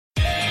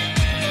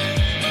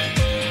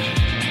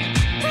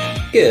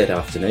Good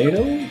afternoon,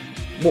 all.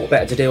 What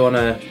better to do on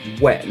a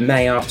wet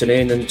May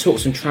afternoon than talk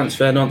some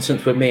transfer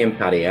nonsense with me and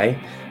Paddy, eh?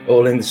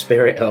 All in the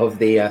spirit of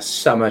the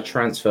summer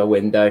transfer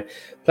window.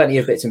 Plenty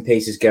of bits and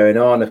pieces going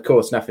on. Of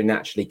course, nothing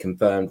actually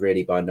confirmed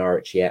really by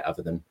Norwich yet,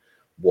 other than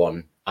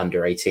one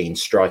under-18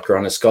 striker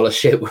on a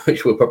scholarship,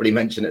 which we'll probably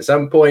mention at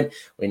some point.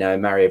 We know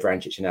Mario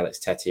Vrancic and Alex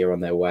Tettey are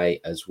on their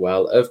way as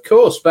well, of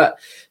course. But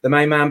the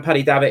main man,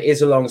 Paddy Davitt,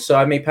 is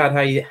alongside me. Pad,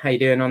 how you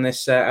doing on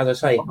this, as I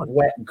say,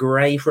 wet,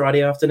 grey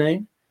Friday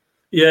afternoon?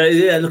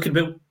 Yeah, looking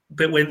a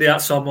bit windy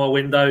outside my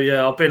window.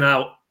 Yeah, I've been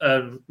out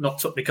and not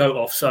took my coat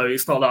off, so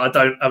it's not that I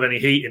don't have any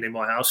heating in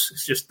my house.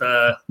 It's just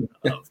I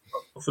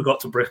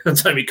forgot to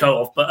take my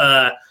coat off.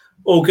 But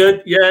all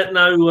good. Yeah,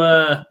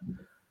 no,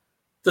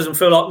 doesn't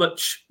feel like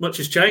much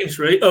has changed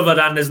really, other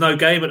than there's no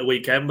game at the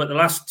weekend. But the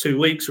last 2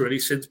 weeks really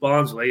since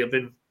Barnsley have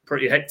been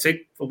pretty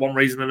hectic for one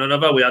reason and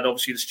another. We had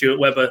obviously the Stuart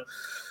Webber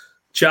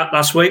chat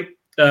last week.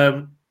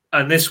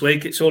 And this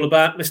week, it's all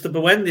about Mr.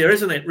 Buendia,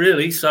 isn't it,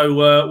 really?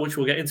 So, which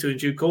we'll get into in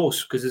due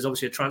course, because there's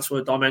obviously a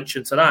transfer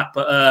dimension to that.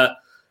 But,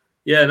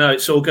 yeah, no,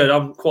 it's all good.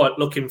 I'm quite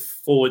looking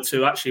forward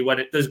to actually when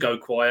it does go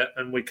quiet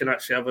and we can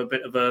actually have a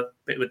bit of a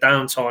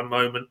downtime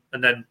moment.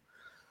 And then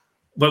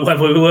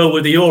whether we will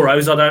with the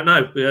Euros, I don't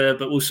know,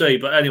 but we'll see.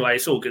 But anyway,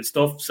 it's all good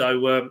stuff.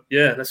 So,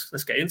 yeah,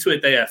 let's get into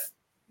it, DF.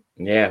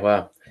 Yeah,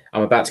 well,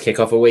 I'm about to kick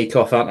off a week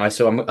off, aren't I?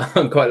 So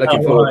I'm quite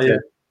looking forward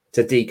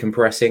to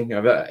decompressing.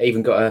 I've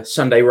even got a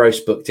Sunday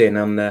roast booked in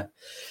on the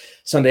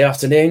Sunday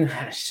afternoon.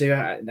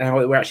 So now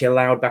we're actually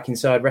allowed back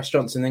inside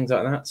restaurants and things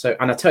like that. So,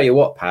 and I tell you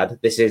what, Pad,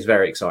 this is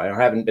very exciting. I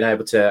haven't been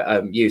able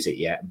to use it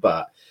yet,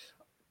 but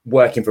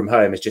working from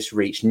home has just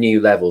reached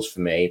new levels for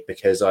me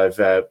because I've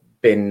sort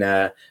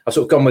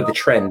of gone with the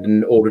trend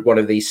and ordered one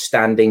of these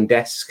standing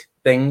desk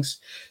things.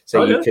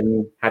 So you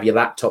can have your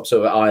laptop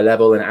sort of at eye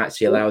level, and it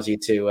actually allows you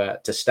to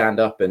stand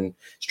up and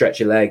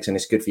stretch your legs, and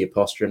it's good for your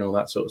posture and all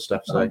that sort of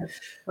stuff. So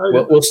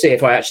we'll see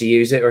if I actually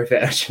use it or if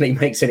it actually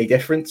makes any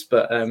difference.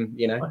 But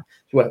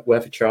it's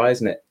worth a try,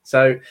 isn't it?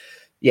 So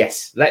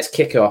yes, let's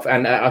kick off.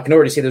 And I can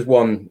already see there's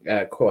one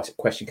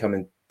question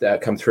come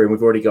through, and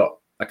we've already got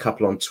a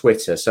couple on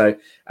Twitter. So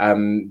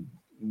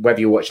whether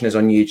you're watching us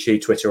on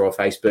YouTube, Twitter, or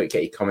Facebook,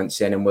 get your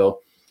comments in, and we'll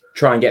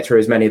try and get through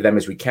as many of them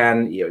as we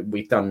can.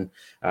 We've done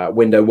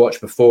window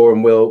watch before,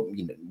 and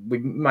we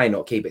may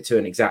not keep it to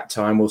an exact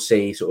time. We'll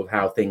see sort of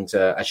how things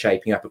are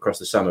shaping up across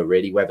the summer,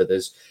 really, whether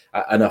there's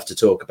enough to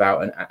talk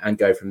about and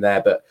go from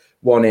there. But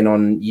one in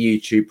on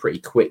YouTube pretty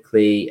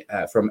quickly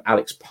from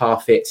Alex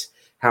Parfitt.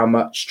 How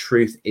much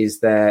truth is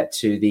there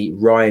to the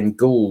Ryan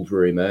Gould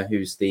rumour,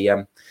 who's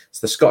the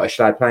Scottish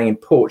lad playing in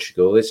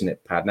Portugal, isn't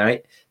it, Pad? Now,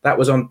 that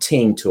was on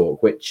Team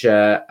Talk, which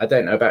I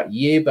don't know about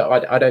you,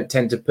 but I don't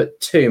tend to put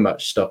too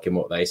much stock in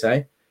what they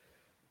say.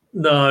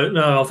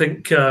 No, I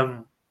think,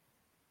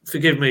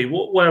 forgive me,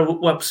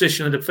 what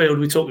position of the field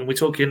are we talking? We're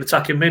talking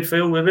attacking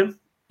midfield with him?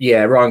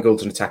 Yeah, Ryan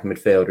Gould's an attacking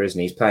midfielder, isn't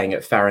he? He's playing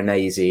at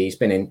Farenese. He's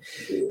been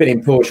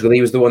in Portugal.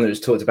 He was the one that was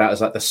talked about as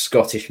like the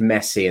Scottish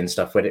Messi and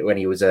stuff when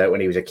he was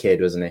a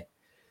kid, wasn't he?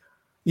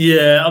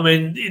 Yeah, I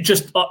mean,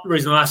 just the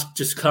reason I asked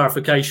just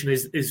clarification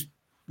is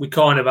we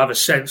kind of have a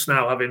sense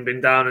now, having been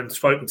down and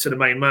spoken to the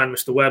main man,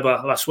 Mr.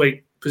 Webber, last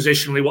week,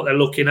 positionally what they're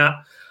looking at.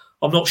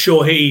 I'm not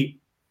sure he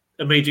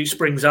immediately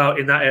springs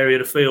out in that area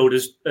of the field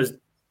as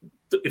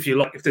if you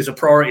like. If there's a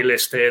priority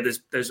list here,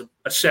 there's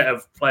a set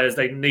of players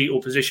they need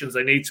or positions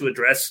they need to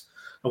address,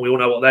 and we all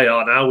know what they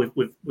are now.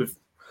 We've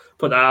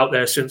put that out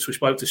there since we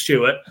spoke to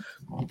Stuart.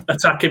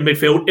 Attacking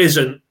midfield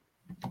isn't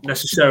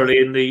necessarily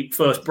in the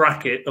first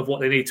bracket of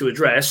what they need to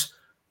address.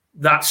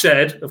 That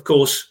said, of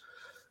course,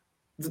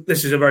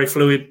 this is a very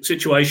fluid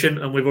situation,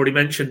 and we've already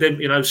mentioned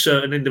him.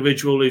 Certain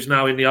individual who's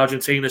now in the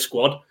Argentina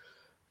squad.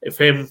 If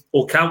him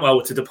or Cantwell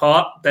were to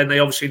depart, then they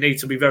obviously need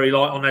to be very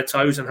light on their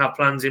toes and have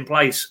plans in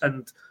place.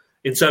 And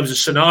in terms of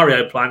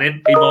scenario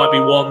planning, he might be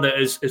one that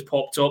has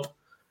popped up.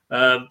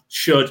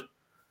 Should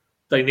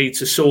they need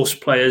to source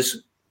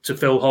players to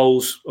fill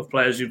holes of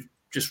players who've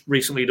just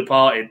recently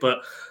departed, but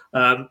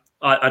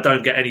I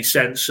don't get any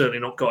sense. Certainly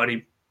not got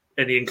any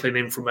inkling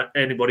in from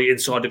anybody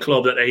inside the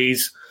club that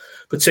he's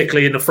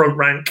particularly in the front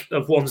rank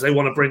of ones they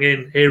want to bring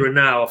in here and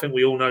now. I think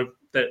we all know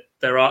that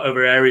there are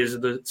other areas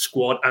of the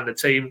squad and the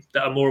team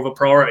that are more of a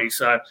priority.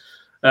 So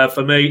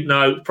for me,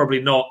 no,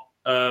 probably not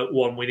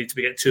one we need to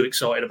be getting too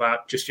excited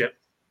about just yet.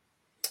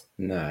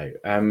 No.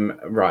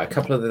 Right, a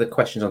couple of the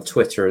questions on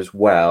Twitter as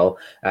well.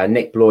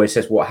 Nick Bloy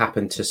says, what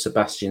happened to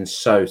Sebastian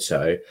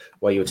Soto?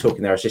 While you were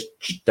talking there, I was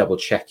just double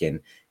checking.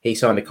 He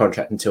signed a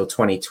contract until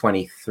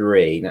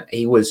 2023. Now,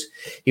 he was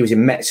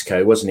in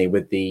Mexico, wasn't he,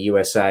 with the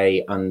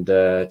USA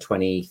under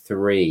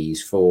 23s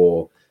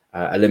for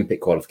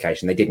Olympic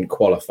qualification. They didn't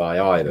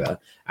qualify either.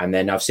 And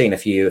then I've seen a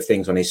few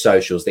things on his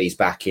socials that he's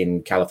back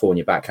in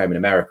California, back home in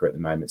America at the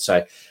moment.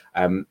 So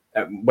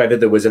whether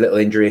there was a little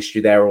injury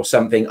issue there or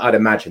something, I'd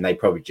imagine they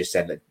probably just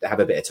said, have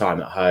a bit of time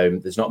at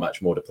home. There's not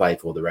much more to play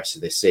for the rest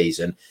of this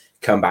season.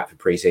 Come back for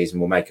pre-season,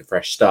 we'll make a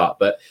fresh start.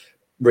 But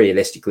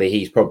realistically,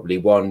 he's probably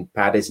one,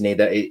 Pad, isn't he,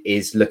 that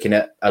is looking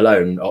at a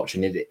loan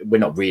option. We're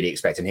not really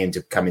expecting him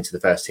to come into the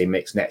first team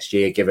mix next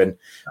year, given,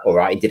 all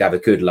right, he did have a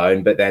good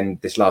loan, but then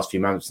this last few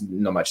months,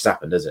 not much has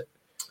happened, has it?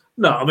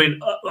 No, I mean,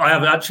 I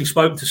haven't actually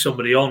spoken to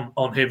somebody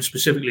on him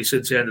specifically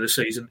since the end of the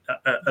season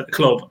at the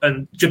club.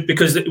 And just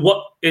because it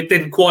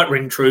didn't quite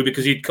ring true,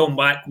 because he'd come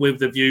back with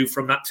the view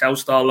from that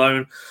Telstar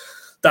loan,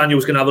 Daniel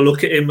was going to have a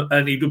look at him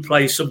and he would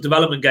play some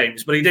development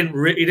games. But he didn't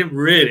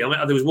really. I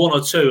mean, there was one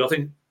or two. I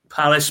think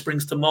Palace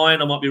springs to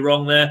mind. I might be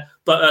wrong there.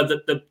 But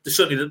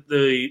certainly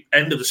the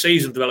end of the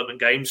season development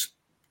games,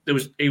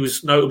 he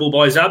was notable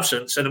by his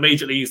absence. And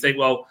immediately you think,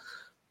 well,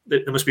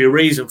 there must be a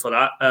reason for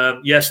that.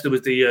 Yes, there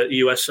was the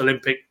US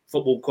Olympic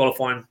football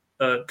qualifying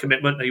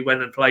commitment that he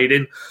went and played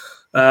in.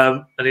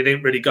 And he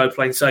didn't really go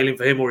plain sailing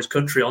for him or his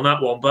country on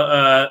that one,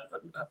 but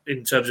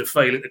in terms of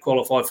failing to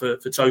qualify for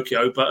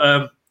Tokyo.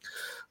 But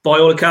by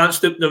all accounts,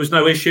 there was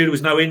no issue. There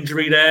was no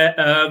injury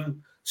there.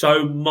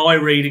 So my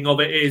reading of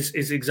it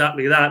is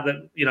exactly that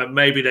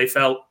maybe they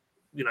felt,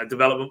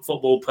 development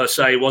football per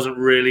se wasn't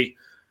really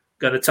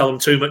going to tell them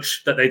too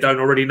much that they don't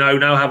already know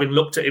now, having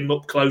looked at him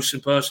up close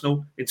and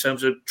personal in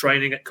terms of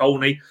training at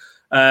Colney.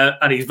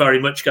 And he's very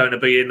much going to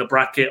be in the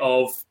bracket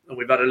of, and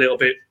we've had a little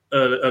bit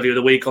earlier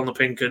the week on the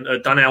Pink, and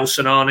Daniel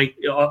Sinani.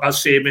 I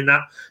see him in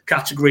that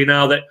category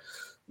now, that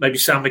maybe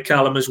Sam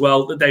McCallum as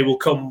well, that they will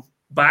come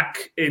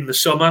back in the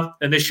summer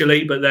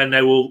initially, but then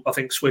they will, I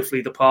think,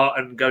 swiftly depart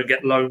and go and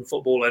get loan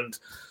football. And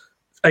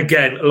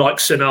again, like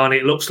Sinani,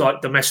 it looks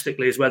like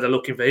domestically is where they're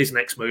looking for his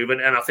next move.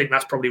 And I think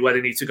that's probably where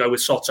they need to go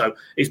with Soto.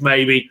 He's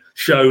maybe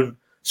shown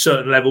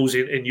certain levels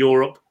in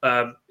Europe.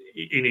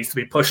 He needs to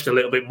be pushed a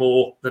little bit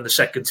more than the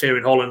second tier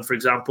in Holland, for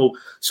example.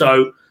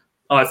 So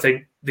I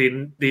think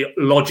the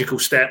logical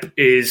step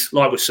is,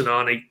 like with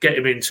Sinani, get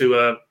him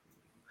into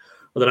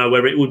I don't know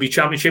whether it would be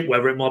Championship,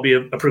 whether it might be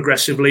a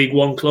progressive League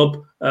One club,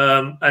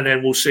 and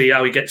then we'll see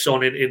how he gets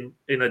on in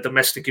a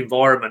domestic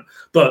environment.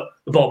 But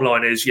the bottom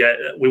line is,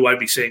 we won't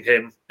be seeing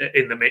him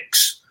in the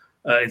mix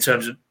in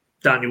terms of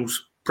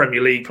Daniel's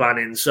Premier League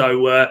planning.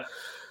 So,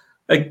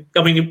 I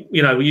mean,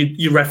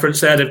 you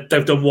referenced there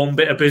they've done one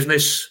bit of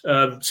business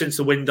since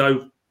the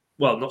window.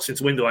 Well, not since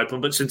the window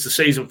opened, but since the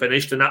season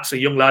finished, and that's a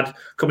young lad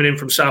coming in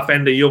from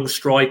Southend, a young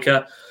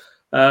striker.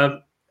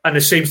 And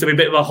there seems to be a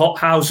bit of a hot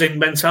housing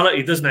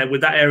mentality, doesn't there,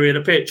 with that area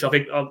of the pitch? I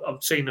think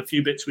I've seen a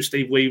few bits with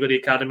Steve Weaver, the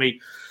academy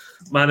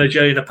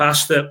manager, in the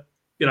past, that,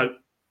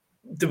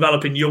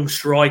 developing young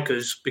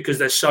strikers, because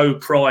they're so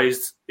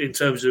prized in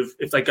terms of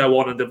if they go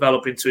on and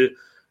develop into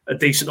a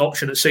decent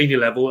option at senior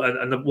level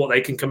and what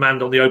they can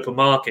command on the open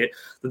market,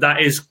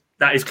 that is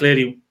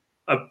clearly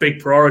a big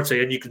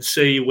priority. And you can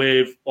see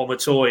with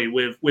Omatoy,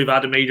 with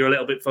Adamida a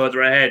little bit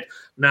further ahead,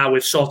 now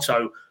with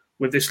Soto,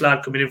 with this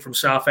lad coming in from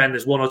Southend,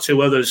 there's one or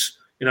two others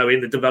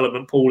in the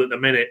development pool at the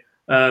minute,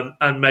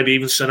 and maybe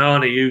even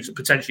Sinani, who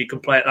potentially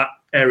can play at that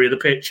area of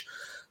the pitch,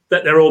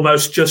 that they're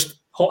almost just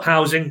hot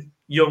housing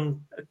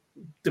young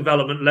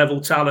development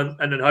level talent,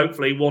 and then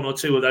hopefully one or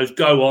two of those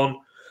go on,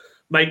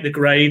 make the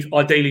grade,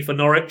 ideally for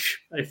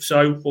Norwich. If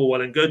so, all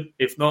well and good.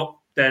 If not,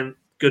 then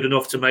good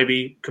enough to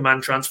maybe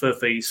command transfer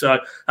fees. So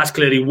that's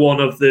clearly one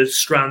of the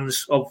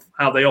strands of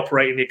how they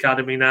operate in the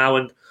academy now.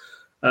 And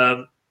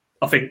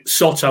I think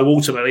Soto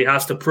ultimately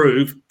has to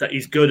prove that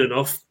he's good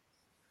enough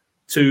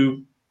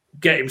to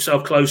get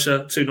himself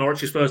closer to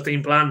Norwich's first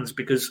team plans,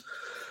 because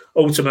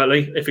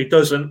ultimately, if he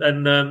doesn't,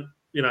 then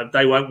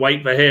they won't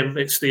wait for him.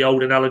 It's the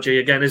old analogy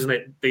again, isn't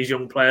it? These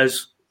young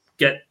players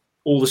get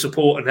all the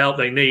support and help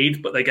they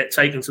need, but they get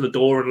taken to the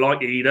door, and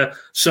like Ida,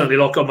 certainly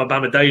like on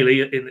Mabama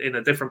Daly in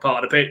a different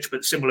part of the pitch,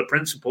 but similar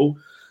principle.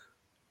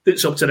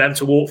 It's up to them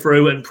to walk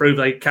through and prove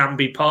they can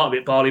be part of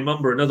it. Barley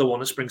Mumba, another one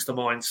that springs to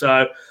mind.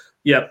 So,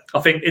 I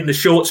think in the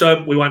short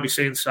term, we won't be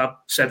seeing Seb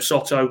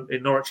Soto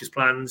in Norwich's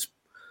plans.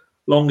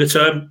 Longer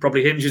term,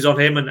 probably hinges on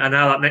him and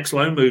how that next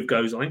loan move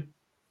goes, I think.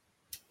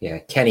 Yeah,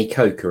 Kenny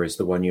Coker is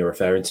the one you're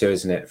referring to,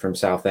 isn't it, from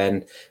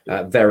Southend?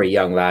 Very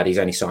young lad. He's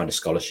only signed a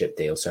scholarship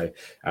deal, so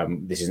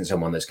this isn't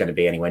someone that's going to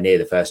be anywhere near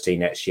the first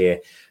team next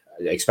year.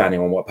 Expanding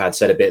on what Pad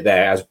said a bit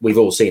there, as we've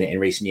all seen it in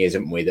recent years,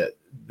 haven't we,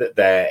 that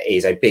there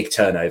is a big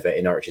turnover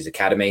in Norwich's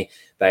academy.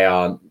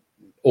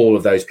 All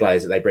of those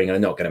players that they bring in are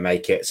not going to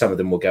make it. Some of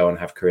them will go on and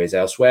have careers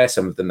elsewhere.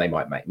 Some of them they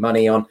might make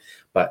money on.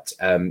 But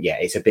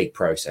it's a big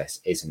process,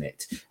 isn't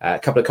it? A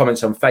couple of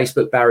comments on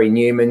Facebook. Barry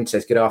Newman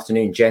says, good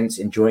afternoon, gents.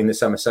 Enjoying the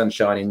summer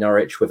sunshine in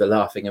Norwich with a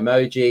laughing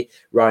emoji.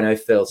 Rhino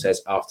Phil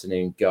says,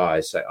 afternoon,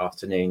 guys. So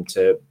afternoon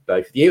to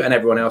both of you and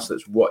everyone else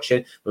that's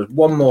watching. There's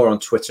one more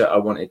on Twitter I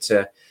wanted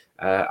to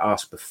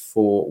ask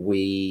before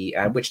we,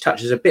 which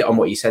touches a bit on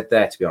what you said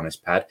there, to be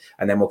honest, Pad.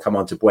 And then we'll come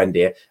on to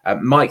Buendia.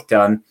 Mike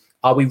Dunn.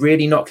 Are we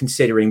really not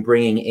considering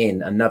bringing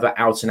in another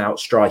out-and-out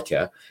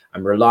striker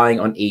and relying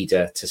on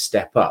Ida to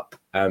step up?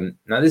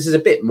 Now, this is a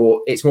bit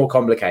more, it's more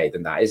complicated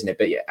than that, isn't it?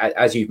 But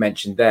as you've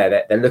mentioned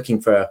there, they're looking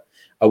for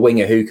a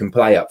winger who can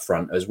play up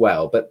front as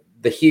well. But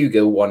the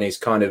Hugo one is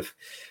kind of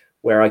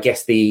where I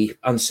guess the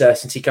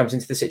uncertainty comes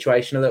into the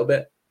situation a little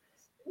bit.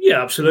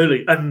 Yeah,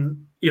 absolutely.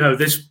 And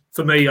this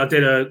for me,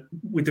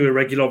 we do a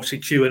regular obviously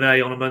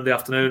Q&A on a Monday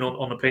afternoon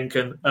on the Pink,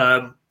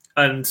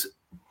 and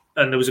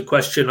there was a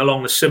question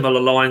along the similar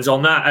lines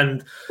on that.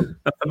 And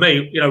for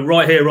me,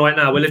 right here, right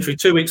now, we're literally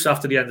 2 weeks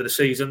after the end of the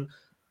season.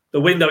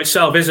 The window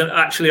itself isn't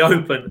actually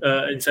open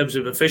in terms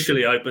of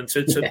officially open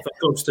for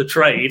clubs to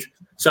trade.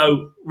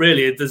 So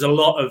really, there's a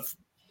lot of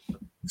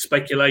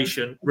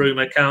speculation,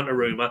 rumour, counter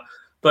rumour,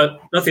 but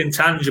nothing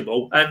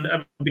tangible.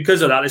 And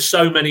because of that, there's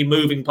so many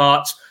moving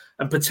parts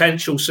and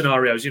potential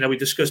scenarios. We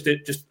discussed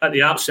it just at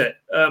the outset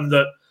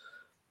that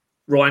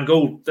Ryan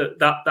Gould,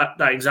 that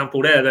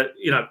example there,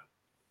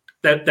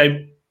 that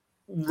they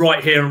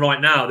right here and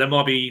right now, there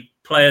might be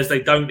players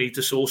they don't need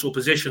to source or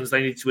positions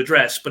they need to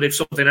address. But if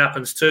something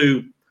happens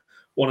to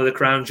one of the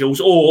crown jewels,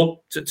 or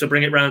to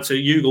bring it round to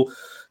Hugill,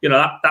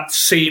 that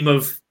seam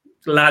of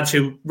lads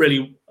who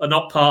really are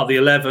not part of the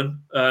 11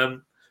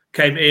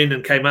 came in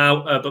and came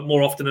out, but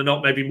more often than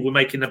not, maybe we're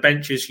making the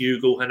benches.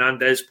 Hugill,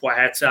 Hernandez,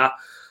 Poeta,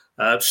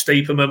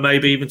 Stiepermann,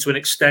 maybe even to an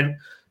extent.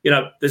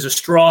 There's a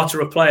strata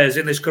of players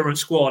in this current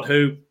squad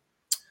who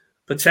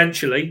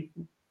potentially,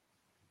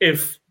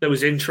 if there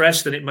was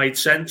interest and it made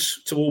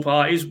sense to all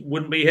parties,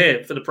 wouldn't be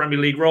here for the Premier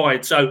League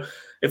ride. So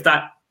if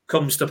that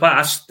comes to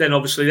pass, then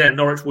obviously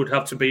Norwich would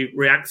have to be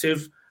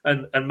reactive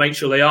and make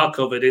sure they are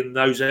covered in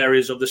those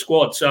areas of the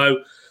squad.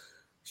 So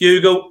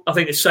Hugill, I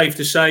think it's safe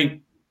to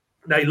say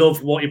they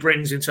love what he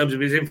brings in terms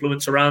of his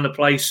influence around the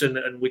place,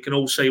 and we can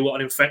all see what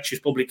an infectious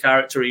public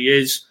character he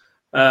is.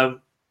 And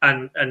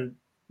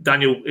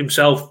Daniel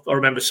himself, I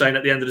remember saying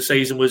at the end of the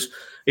season, was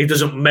he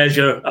doesn't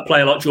measure a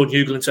player like Jordan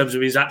Hugill in terms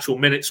of his actual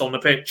minutes on the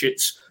pitch.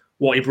 It's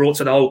what he brought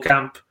to the whole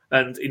camp.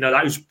 And,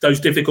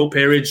 those difficult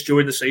periods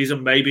during the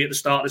season, maybe at the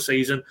start of the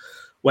season,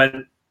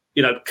 when,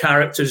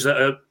 characters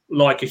that are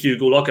like a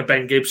Hugill, like a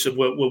Ben Gibson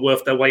were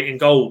worth their weight in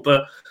gold.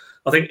 But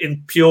I think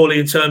purely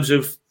in terms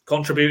of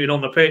contributing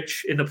on the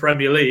pitch in the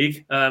Premier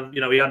League,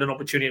 he had an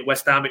opportunity at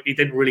West Ham. He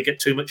didn't really get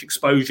too much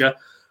exposure.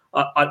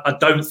 I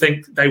don't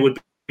think they would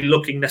be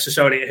looking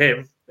necessarily at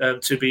him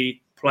to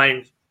be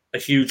playing a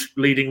huge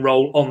leading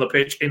role on the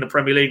pitch in the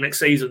Premier League next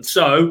season.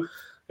 So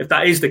if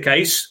that is the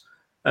case,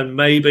 and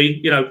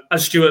maybe,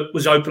 as Stuart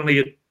was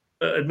openly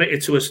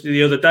admitted to us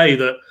the other day,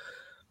 that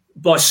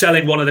by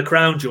selling one of the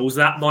crown jewels,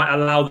 that might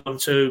allow them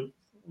to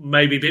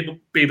maybe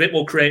be a bit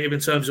more creative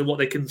in terms of what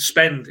they can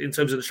spend in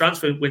terms of the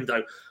transfer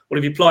window. Well,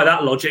 if you apply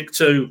that logic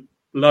to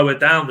lower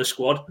down the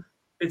squad,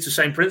 it's the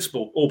same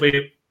principle,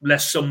 albeit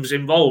less sums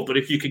involved. But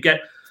if you could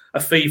get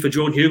a fee for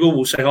Jordan Hugill,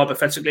 we'll say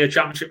hypothetically a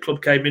championship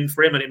club came in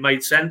for him and it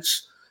made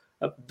sense,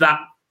 that,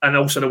 and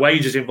also the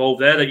wages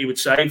involved there that you would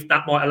save,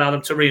 that might allow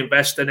them to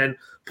reinvest and then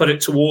put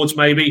it towards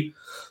maybe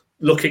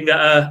looking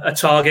at a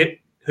target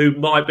who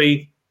might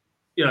be,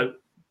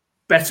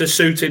 better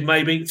suited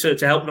maybe to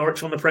help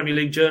Norwich on the Premier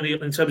League journey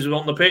in terms of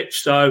on the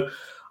pitch. So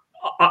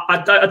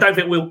I don't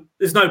think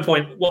there's no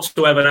point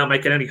whatsoever now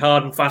making any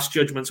hard and fast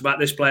judgments about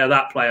this player,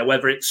 that player,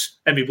 whether it's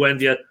Emi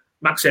Buendia,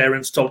 Max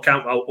Aarons, Todd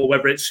Cantwell, or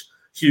whether it's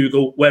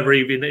Hugill, whether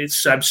even it's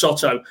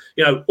Soto.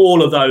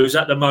 All of those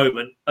at the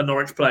moment are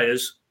Norwich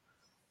players,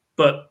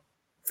 but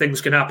things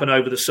can happen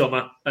over the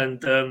summer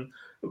and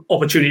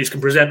opportunities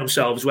can present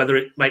themselves, whether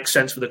it makes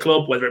sense for the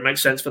club, whether it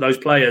makes sense for those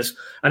players.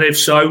 And if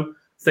so,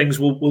 things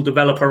will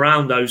develop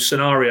around those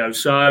scenarios.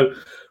 So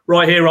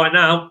right here, right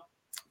now,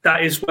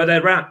 that is where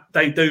they're at.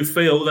 They do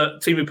feel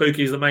that Teemu Pukki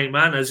is the main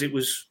man, as it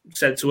was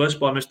said to us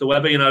by Mr.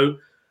 Webber.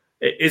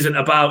 It isn't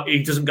about,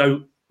 he doesn't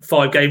go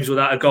 5 games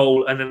without a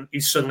goal and then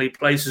he suddenly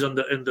places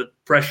under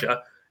pressure.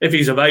 If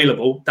he's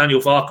available, Daniel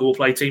Farke will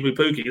play Teemu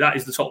Pukki. That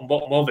is the top and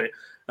bottom of it.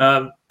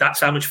 That's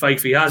how much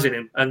faith he has in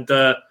him. And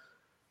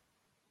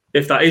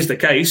if that is the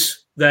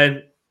case,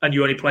 then, and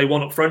you only play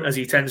one up front, as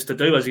he tends to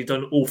do, as he's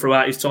done all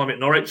throughout his time at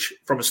Norwich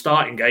from a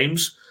starting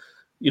games,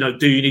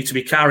 do you need to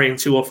be carrying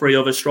 2 or 3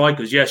 other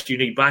strikers? Yes, you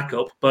need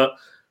backup, but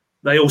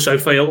they also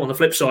feel on the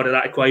flip side of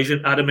that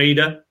equation, Adam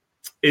Ida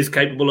is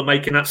capable of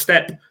making that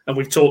step. And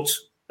we've talked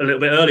a little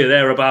bit earlier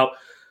there about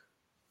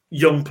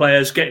young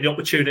players getting the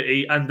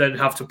opportunity and then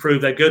have to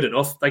prove they're good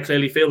enough. They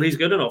clearly feel he's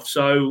good enough.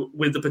 So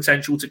with the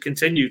potential to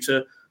continue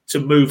to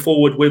move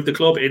forward with the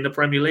club in the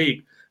Premier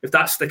League. If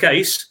that's the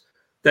case,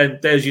 then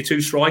there's your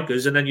 2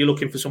 strikers and then you're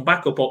looking for some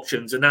backup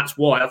options. And that's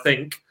why I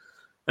think,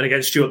 and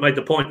again, Stuart made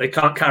the point, they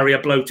can't carry a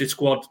bloated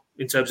squad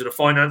in terms of the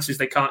finances.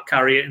 They can't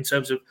carry it in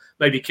terms of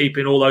maybe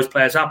keeping all those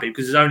players happy,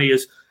 because there's only,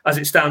 as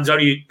it stands,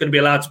 only going to be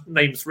allowed to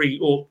name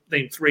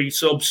 3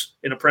 subs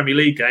in a Premier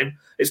League game.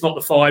 It's not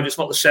the 5, it's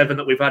not the 7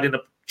 that we've had in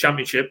the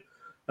Championship.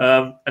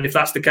 And if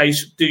that's the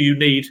case, do you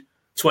need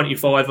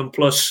 25 and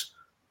plus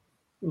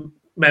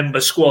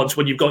member squads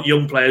when you've got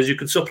young players who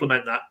can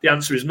supplement that? The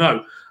answer is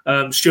no.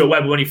 Stuart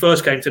Webber, when he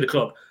first came to the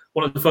club,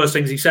 one of the first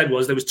things he said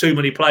was there was too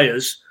many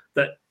players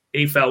that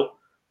he felt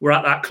were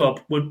at that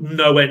club were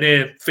nowhere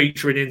near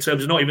featuring in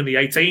terms of not even the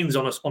 18s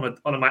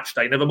on a match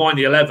day, never mind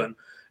the 11.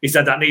 He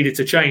said that needed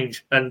to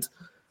change, and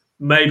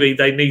maybe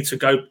they need to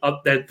go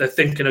up. They're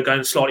thinking of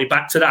going slightly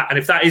back to that. And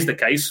if that is the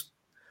case,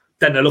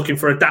 then they're looking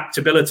for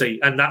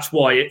adaptability, and that's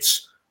why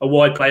it's a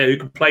wide player who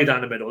can play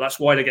down the middle. That's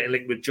why they're getting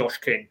linked with Josh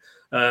King.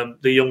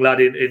 the young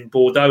lad in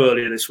Bordeaux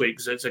earlier this week,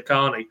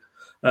 Zakani.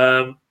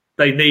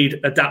 They need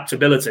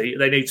adaptability.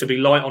 They need to be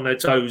light on their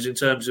toes in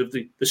terms of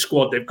the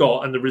squad they've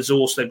got and the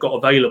resource they've got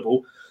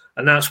available.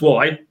 And that's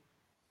why,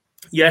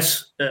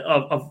 yes,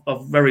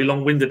 I've very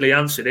long-windedly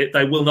answered it.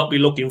 They will not be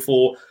looking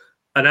for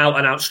an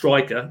out-and-out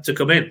striker to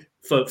come in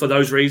for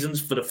those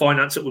reasons, for the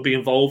finance that would be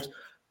involved.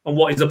 And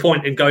what is the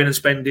point in going and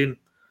spending,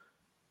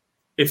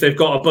 if they've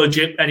got a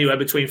budget anywhere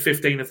between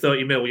 15 and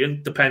 30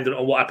 million, dependent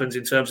on what happens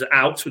in terms of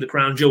outs with the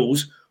crown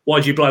jewels,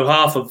 why do you blow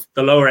half of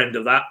the lower end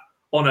of that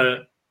on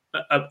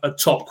a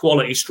top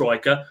quality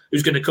striker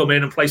who's going to come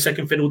in and play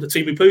second fiddle to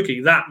Timu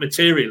Pukki? That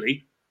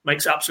materially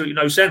makes absolutely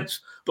no sense.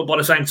 But by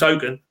the same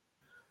token,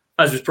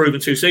 as was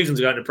proven 2 seasons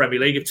ago in the Premier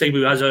League, if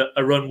Timu has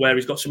a run where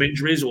he's got some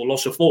injuries or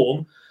loss of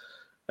form,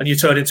 and you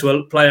turn into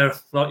a player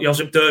like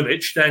Josip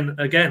Drmic, then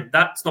again,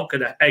 that's not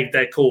going to aid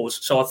their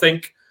cause. So I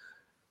think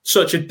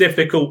such a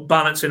difficult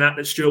balancing act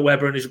that Stuart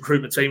Webber and his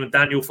recruitment team and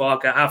Daniel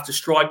Farke have to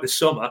strike this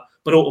summer.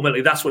 But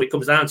ultimately, that's what it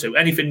comes down to.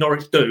 Anything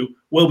Norwich do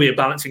will be a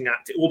balancing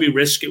act. It will be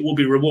risk. It will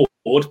be reward,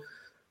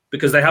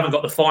 because they haven't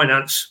got the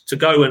finance to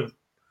go and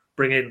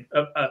bring in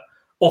a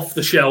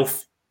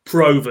off-the-shelf,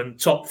 proven,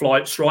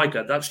 top-flight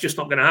striker. That's just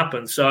not going to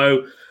happen.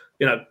 So,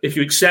 if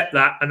you accept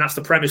that, and that's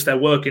the premise they're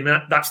working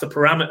at, that's the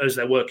parameters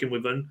they're working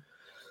with, and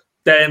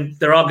then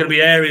there are going to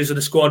be areas of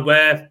the squad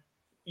where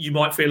you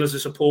might feel as a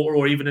supporter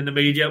or even in the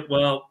media,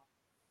 well,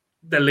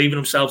 they're leaving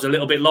themselves a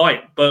little bit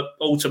light. But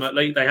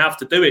ultimately, they have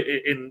to do it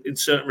in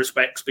certain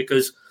respects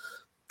because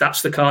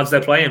that's the cards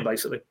they're playing,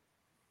 basically.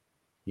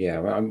 Yeah,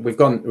 well, we've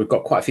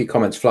got quite a few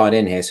comments flying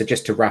in here. So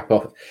just to wrap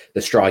up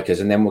the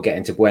strikers, and then we'll get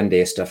into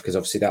Buendia stuff, because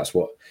obviously that's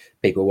what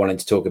people are wanting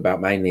to talk about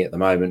mainly at the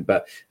moment.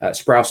 But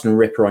Sprouse and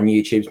Ripper on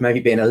YouTube's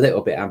maybe being a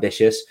little bit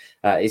ambitious.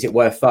 Is it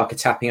worth Farke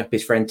tapping up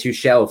his friend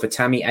Tuchel for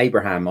Tammy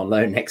Abraham on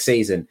loan next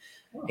season?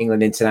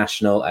 England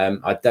international.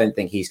 I don't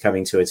think he's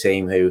coming to a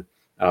team who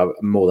are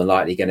more than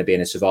likely going to be in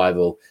a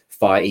survival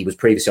fight. He was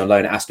previously on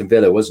loan at Aston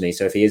Villa, wasn't he?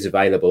 So if he is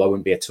available, I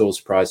wouldn't be at all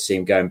surprised to see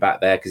him going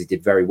back there, because he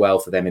did very well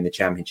for them in the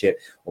Championship,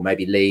 or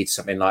maybe Leeds,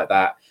 something like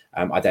that.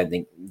 I don't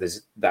think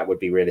that would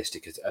be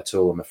realistic at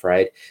all, I'm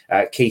afraid.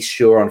 Keith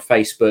Shaw on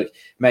Facebook,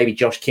 maybe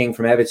Josh King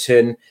from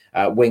Everton,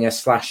 winger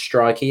 /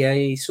 striker. Yeah,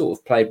 he sort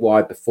of played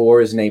wide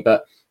before, isn't he?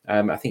 But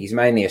I think he's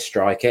mainly a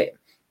striker.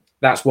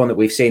 That's one that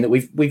we've seen that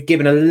we've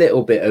given a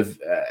little bit of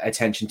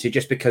attention to,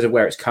 just because of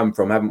where it's come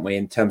from, haven't we?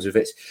 In terms of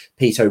it's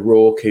Pete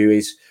O'Rourke, who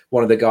is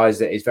one of the guys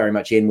that is very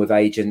much in with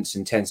agents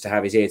and tends to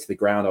have his ear to the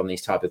ground on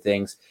these type of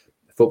things.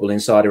 Football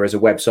Insider is a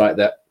website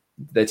that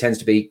there tends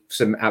to be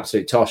some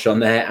absolute tosh on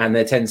there, and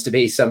there tends to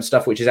be some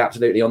stuff which is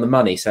absolutely on the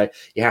money. So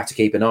you have to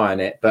keep an eye on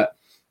it. But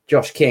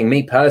Josh King,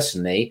 me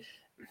personally,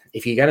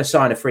 if you're going to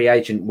sign a free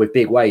agent with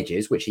big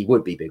wages, which he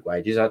would be big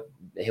wages,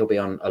 he'll be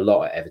on a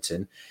lot at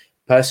Everton.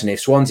 Personally, if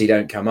Swansea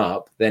don't come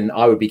up, then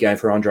I would be going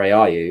for Andre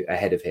Ayew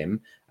ahead of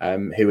him,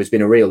 who has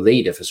been a real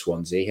leader for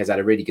Swansea, has had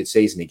a really good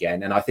season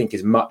again, and I think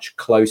is much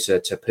closer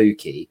to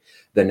Pukki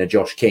than a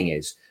Josh King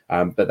is.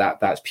 But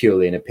that's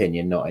purely an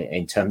opinion, not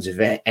in terms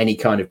of any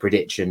kind of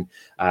prediction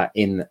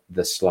in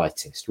the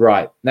slightest.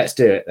 Right, let's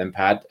do it then,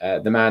 Pad.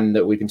 The man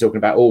that we've been talking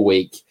about all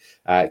week,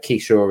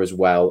 Keith Shaw as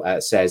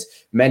well, says,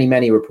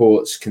 many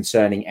reports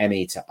concerning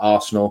Emmy to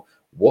Arsenal.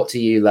 What do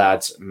you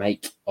lads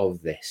make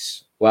of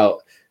this?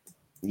 Well,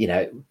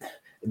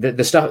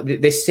 the stuff,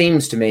 this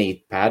seems to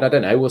me, Pad, I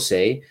don't know, we'll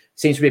see,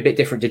 seems to be a bit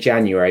different to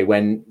January,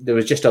 when there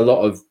was just a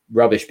lot of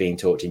rubbish being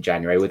talked in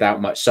January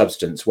without much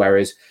substance.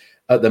 Whereas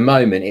at the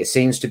moment, it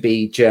seems to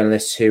be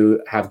journalists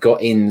who have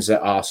got ins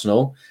at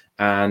Arsenal,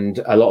 and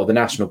a lot of the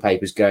national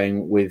papers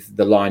going with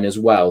the line as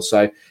well.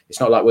 So it's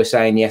not like we're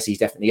saying, yes, he's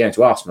definitely going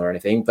to Arsenal or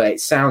anything, but it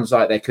sounds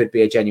like there could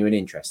be a genuine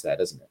interest there,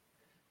 doesn't it?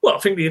 Well, I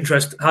think the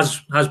interest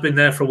has been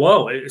there for a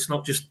while. It's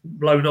not just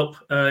blown up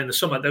in the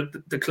summer.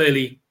 There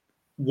clearly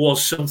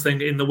was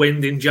something in the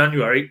wind in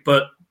January,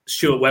 but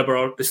Stuart Webber,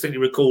 I distinctly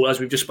recall,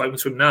 as we've just spoken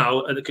to him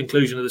now, at the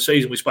conclusion of the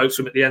season, we spoke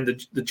to him at the end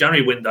of the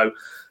January window.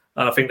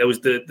 And I think there was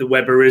the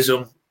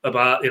Webberism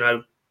about,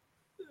 the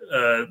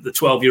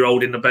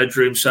 12-year-old in the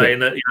bedroom saying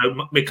that,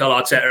 Mikel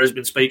Arteta has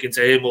been speaking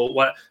to him or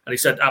what, and he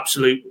said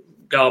absolute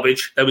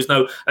garbage. There was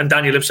no, and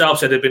Daniel himself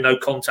said there'd been no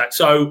contact.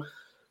 So,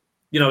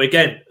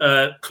 again,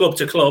 club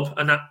to club,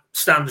 and that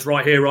stands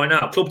right here, right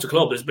now. Club to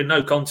club, there's been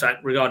no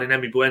contact regarding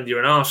Emi Buendia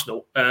and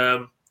Arsenal.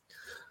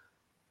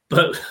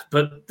 But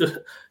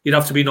you'd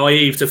have to be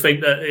naive to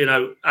think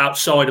that,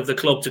 outside of the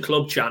club to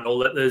club channel,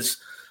 that there's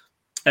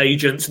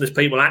agents and there's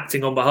people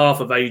acting on behalf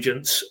of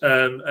agents,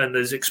 and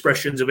there's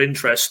expressions of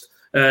interest,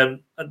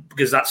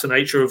 because that's the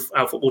nature of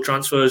how football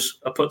transfers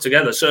are put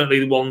together.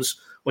 Certainly the ones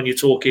when you're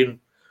talking,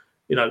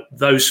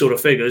 those sort of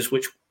figures,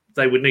 which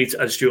they would need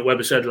to, as Stuart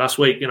Webber said last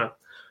week,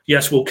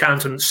 yes, we'll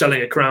count on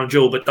selling a crown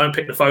jewel, but don't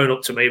pick the phone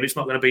up to me if it's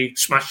not going to be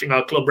smashing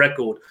our club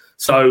record.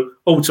 So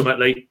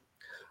ultimately,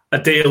 a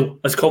deal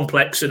as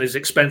complex and as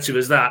expensive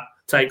as that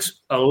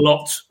takes a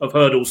lot of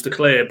hurdles to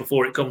clear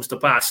before it comes to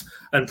pass,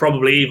 and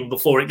probably even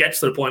before it gets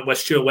to the point where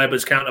Stuart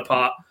Webber's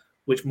counterpart,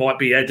 which might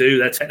be Edu,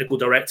 their technical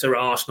director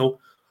at Arsenal,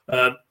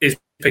 is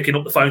picking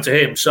up the phone to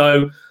him.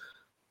 So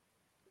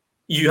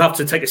you have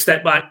to take a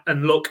step back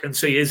and look and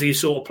see, is he a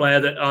sort of player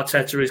that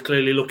Arteta is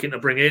clearly looking to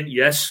bring in?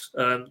 Yes.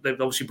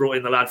 They've obviously brought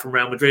in the lad from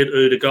Real Madrid,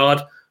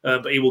 Odegaard,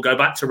 but he will go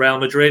back to Real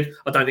Madrid.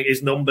 I don't think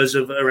his numbers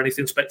are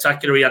anything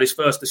spectacular. He had his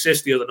first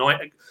assist the other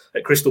night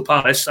at Crystal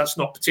Palace. That's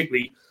not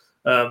particularly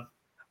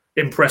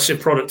impressive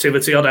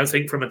productivity, I don't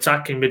think, from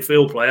attacking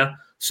midfield player.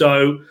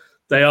 So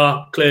they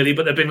are clearly,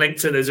 but they've been linked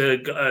to, there's a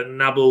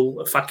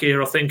Nabil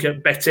Fekir, I think,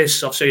 at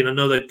Betis. I've seen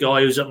another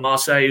guy who's at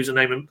Marseille, whose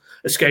name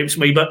escapes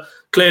me, but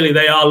clearly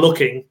they are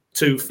looking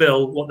to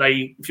fill what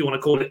they, if you want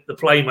to call it, the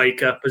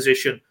playmaker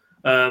position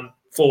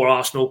for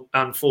Arsenal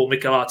and for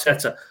Mikel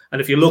Arteta.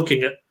 And if you're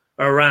looking at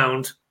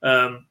around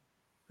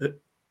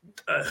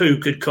who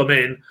could come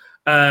in,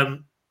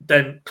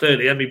 then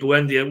clearly Emi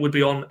Buendia would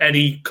be on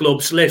any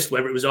club's list,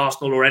 whether it was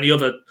Arsenal or any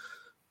other,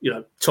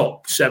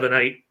 top 7,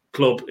 8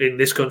 club in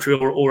this country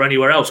or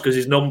anywhere else, because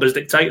his numbers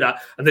dictate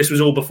that. And this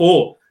was all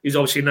before he's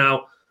obviously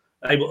now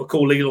able to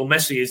call Lionel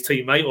Messi his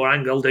teammate, or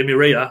Angel Di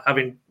Maria,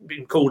 having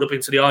been called up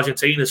into the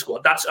Argentina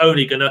squad. That's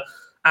only going to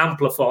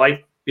amplify,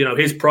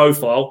 his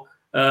profile.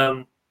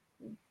 When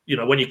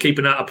you're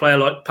keeping out a player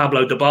like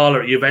Pablo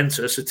Dybala at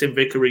Juventus, as Tim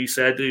Vickery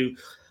said, who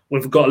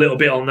we've got a little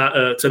bit on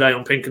that today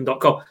on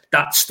Pinkham.com.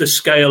 That's the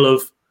scale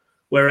of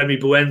where Emi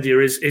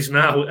Buendia is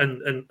now.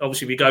 And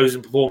obviously if he goes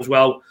and performs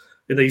well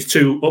in these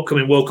 2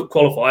 upcoming World Cup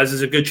qualifiers,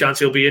 there's a good chance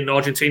he'll be in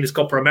Argentina's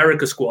Copa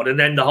America squad. And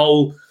then the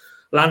whole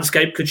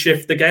landscape could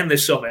shift again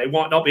this summer. It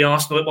might not be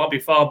Arsenal. It might be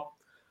far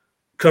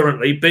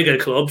currently bigger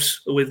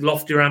clubs with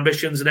loftier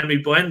ambitions than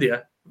Emi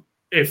Buendia.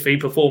 If he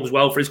performs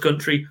well for his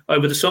country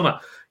over the summer,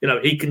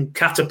 he can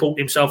catapult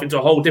himself into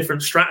a whole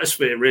different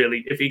stratosphere,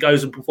 really, if he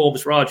goes and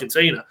performs for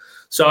Argentina.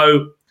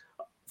 So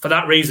for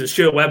that reason,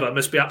 Stuart Webber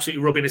must be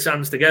absolutely rubbing his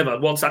hands together.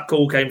 Once that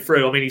call came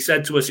through, I mean, he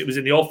said to us it was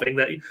in the offing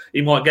that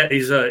he might get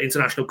his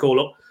international call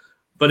up.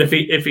 But if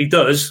he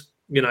does,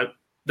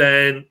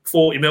 then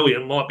 40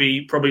 million might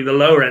be probably the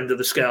lower end of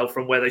the scale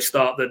from where they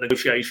start the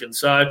negotiation.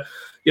 So,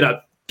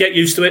 get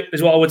used to it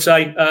is what I would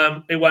say.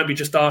 It won't be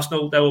just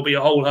Arsenal. There will be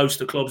a whole host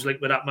of clubs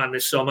linked with that man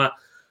this summer.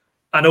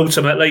 And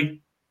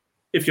ultimately,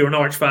 if you're a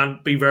Norwich fan,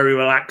 be very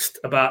relaxed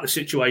about the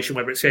situation,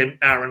 whether it's him,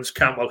 Aarons,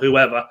 Cantwell,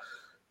 whoever.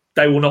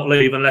 They will not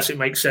leave unless it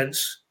makes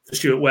sense for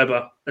Stuart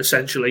Webber,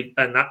 essentially.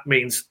 And that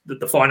means that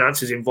the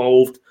finances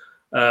involved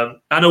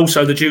and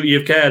also the duty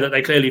of care that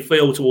they clearly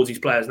feel towards these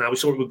players. Now, we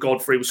saw it with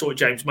Godfrey, we saw it with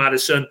James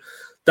Maddison.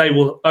 They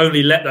will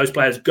only let those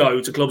players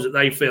go to clubs that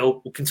they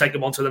feel can take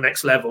them on to the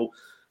next level.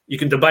 You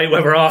can debate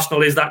whether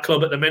Arsenal is that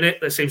club at the minute.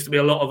 There seems to be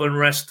a lot of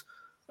unrest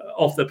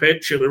off the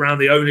pitch around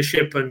the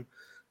ownership. And,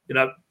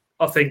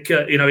 I think,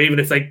 even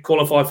if they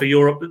qualify for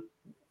Europe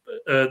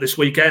this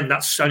weekend,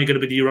 that's only going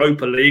to be the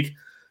Europa League.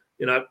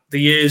 The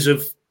years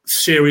of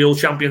serial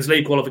Champions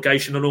League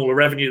qualification and all the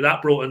revenue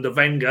that brought under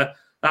Wenger,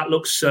 that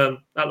looks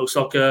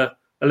like a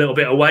little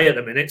bit away at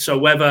the minute. So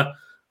whether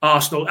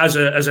Arsenal, as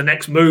a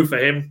next move for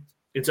him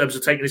in terms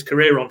of taking his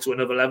career on to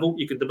another level,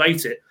 you can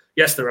debate it.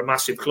 Yes, they're a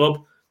massive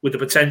club with the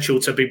potential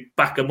to be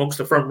back amongst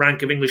the front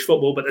rank of English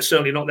football, but they're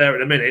certainly not there at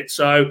the minute.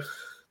 So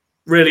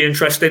really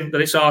interesting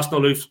that it's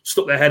Arsenal who've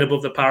stuck their head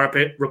above the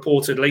parapet,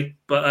 reportedly.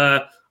 But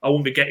I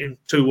wouldn't be getting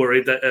too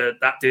worried that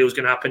that deal is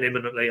going to happen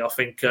imminently. I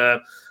think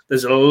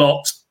there's a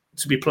lot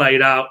to be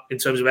played out in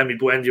terms of Emi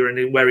Buendia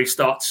and where he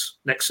starts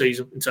next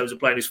season in terms of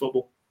playing his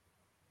football.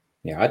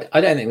 Yeah,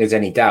 I don't think there's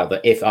any doubt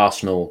that if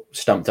Arsenal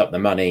stumped up the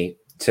money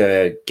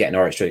to get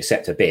Norwich to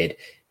accept a bid,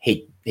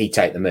 he'd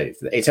take the move.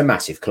 It's a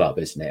massive club,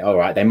 isn't it? All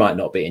right, they might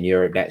not be in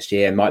Europe next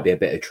year, might be a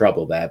bit of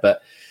trouble there,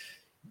 but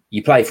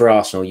you play for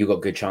Arsenal, you've got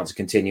a good chance of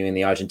continuing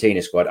the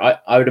Argentina squad.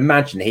 I would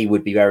imagine he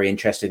would be very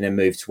interested in a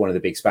move to one of the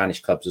big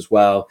Spanish clubs as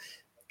well.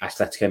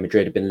 Atletico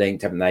Madrid have been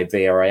linked, haven't they?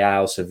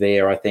 Villarreal,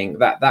 Sevilla, I think.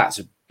 That's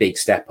a big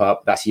step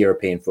up. That's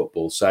European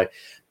football. So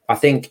I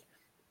think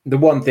the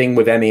one thing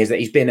with Emi is that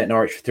he's been at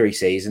Norwich for 3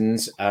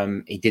 seasons.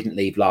 He didn't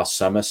leave last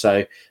summer.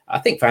 So I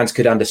think fans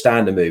could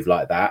understand a move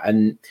like that.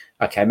 And,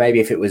 okay, maybe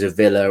if it was a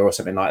Villa or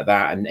something like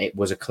that and it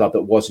was a club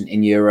that wasn't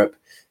in Europe,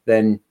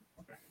 then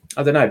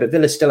I don't know, but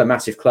Villa's still a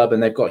massive club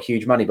and they've got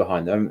huge money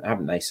behind them,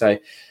 haven't they? So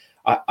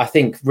I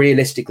think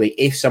realistically,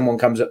 if someone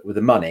comes up with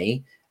the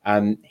money,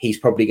 he's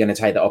probably going to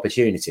take that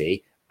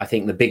opportunity. I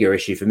think the bigger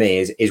issue for me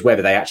is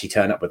whether they actually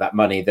turn up with that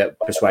money that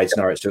persuades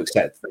Norwich to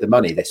accept the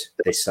money this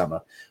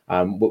summer.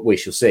 We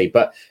shall see.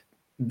 But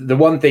the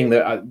one thing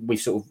that we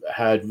sort of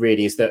heard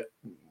really is that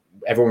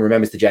everyone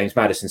remembers the James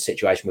Maddison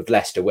situation with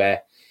Leicester,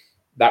 where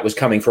that was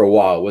coming for a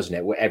while, wasn't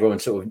it? Where everyone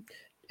sort of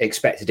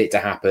expected it to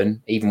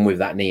happen, even with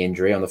that knee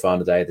injury on the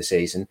final day of the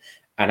season.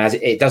 And as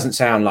it doesn't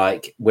sound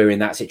like we're in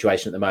that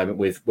situation at the moment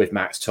with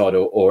Max Todd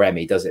or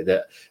Emi, does it?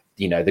 That,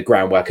 the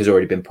groundwork has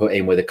already been put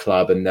in with a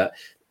club and that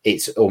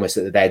it's almost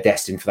that they're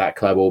destined for that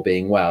club all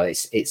being well.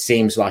 It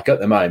seems like at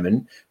the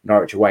moment,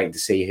 Norwich are waiting to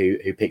see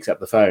who picks up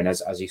the phone,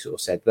 as you sort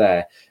of said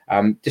there.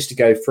 Just to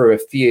go through a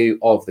few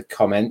of the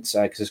comments,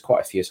 because there's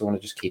quite a few, so I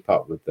want to just keep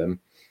up with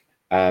them.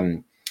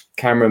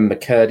 Cameron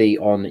McCurdy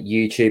on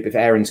YouTube. If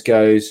Aarons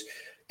goes,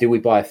 do we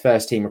buy a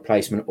first-team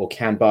replacement or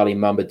can Barley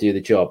Mumba do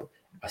the job?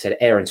 I said,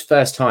 Aaron's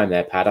first time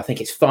there, Pad. I think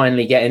it's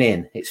finally getting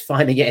in. It's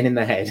finally getting in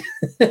the head.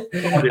 I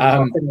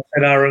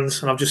said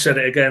Aaron's, and I've just said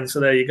it again. So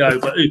there you go.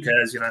 But who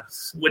cares?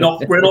 We're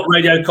not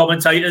radio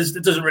commentators.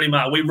 It doesn't really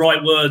matter. We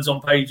write words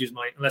on pages,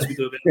 mate, unless we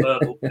do a bit of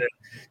verbal. Yeah.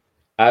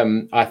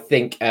 I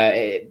think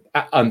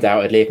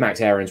undoubtedly, if Max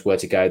Aarons were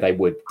to go, they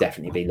would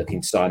definitely be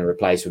looking to sign a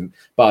replacement.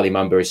 Barley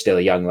Mumba is still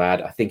a young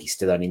lad. I think he's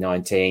still only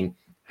 19.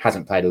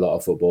 Hasn't played a lot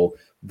of football.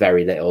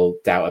 Very little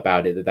doubt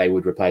about it that they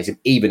would replace him.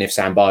 Even if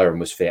Sam Byram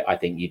was fit, I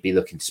think you'd be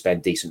looking to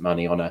spend decent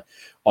money on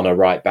a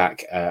right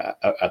back.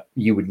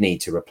 You would need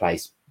to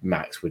replace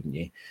Max, wouldn't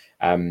you?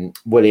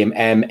 William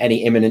M,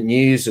 any imminent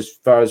news? As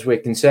far as we're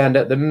concerned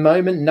at the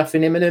moment,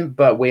 nothing imminent,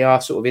 but we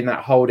are sort of in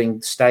that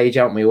holding stage,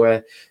 aren't we,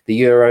 where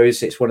the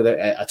Euros, it's one of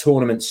a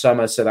tournament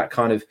summer, so that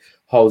kind of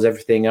holds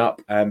everything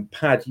up.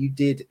 Pad, you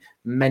did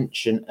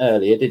mention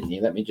earlier, didn't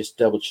you? Let me just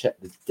double check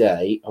the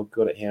date. I've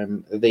got it here.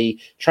 The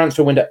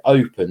transfer window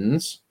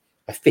opens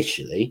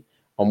officially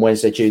on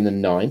Wednesday, June the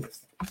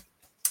 9th,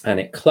 and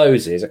it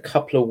closes a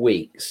couple of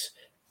weeks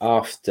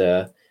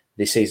after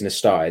the season has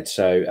started.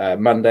 So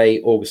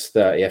Monday, August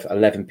 30th,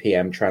 11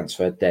 p.m.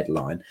 transfer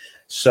deadline.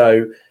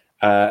 So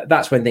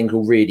that's when things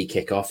will really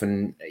kick off,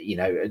 and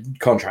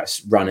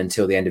contracts run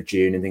until the end of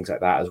June and things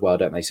like that as well,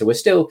 don't they? So we're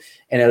still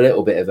in a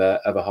little bit of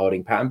a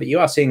holding pattern, but you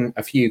are seeing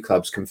a few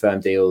clubs confirm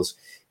deals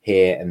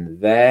here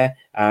and there.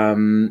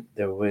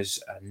 There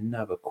was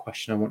another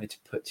question I wanted to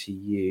put to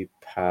you,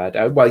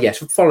 Pad. Well, yes,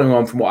 following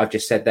on from what I've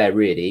just said there,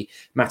 really,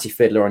 Matty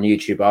Fiddler on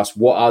YouTube asked,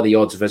 what are the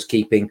odds of us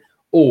keeping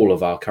all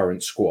of our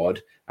current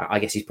squad? I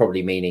guess he's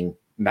probably meaning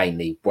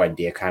mainly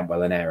Buendia,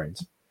 Cantwell and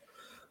Aarons.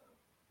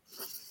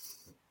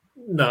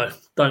 No,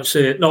 don't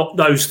see it. Not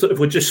those. If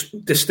we're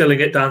just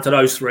distilling it down to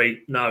those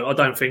three, no, I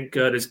don't think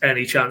there's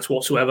any chance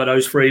whatsoever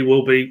those three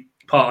will be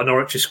part of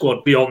Norwich's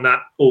squad beyond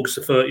that August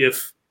the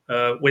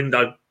 30th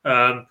window.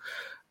 And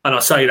I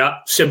say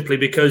that simply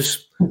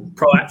because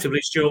proactively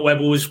Stuart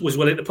Webber was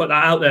willing to put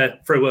that out there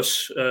through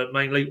us,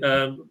 mainly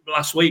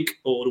last week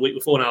or the week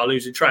before now,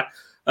 losing track,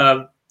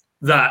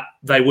 that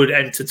they would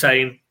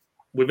entertain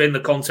within the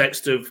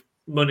context of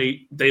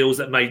money deals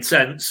that made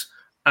sense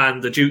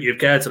and the duty of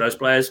care to those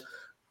players.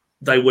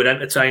 They would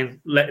entertain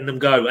letting them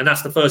go. And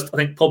that's the first, I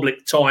think,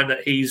 public time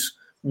that he's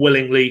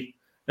willingly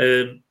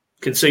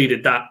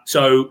conceded that.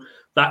 So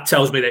that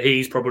tells me that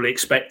he's probably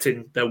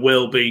expecting there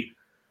will be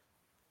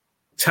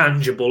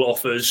tangible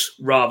offers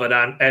rather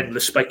than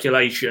endless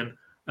speculation.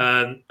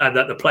 And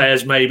that the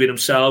players maybe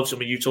themselves, I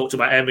mean, you talked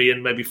about Emmy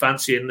and maybe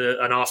fancying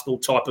an Arsenal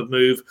type of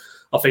move.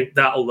 I think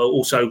that will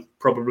also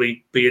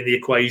probably be in the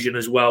equation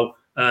as well.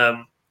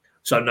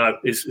 So no,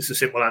 it's a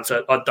simple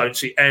answer. I don't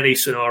see any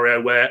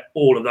scenario where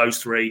all of those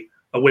three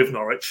are with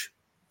Norwich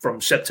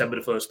from September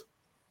the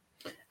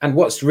 1st. And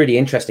what's really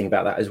interesting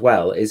about that as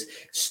well is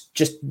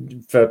just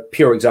for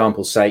pure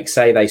example's sake,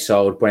 say they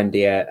sold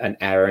Buendia and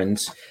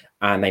Aarons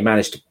and they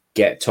managed to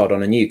get Todd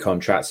on a new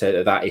contract,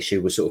 so that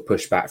issue was sort of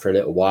pushed back for a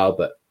little while,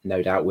 but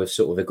no doubt with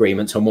sort of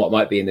agreements on what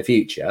might be in the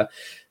future.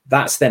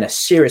 That's then a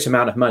serious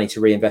amount of money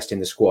to reinvest in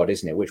the squad,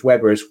 isn't it? Which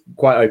Webber has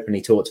quite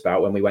openly talked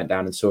about when we went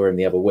down and saw him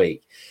the other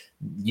week.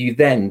 You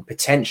then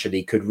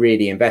potentially could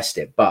really invest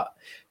it. But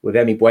with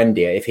Emi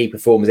Buendia, if he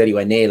performs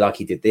anywhere near like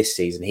he did this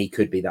season, he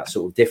could be that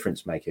sort of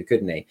difference maker,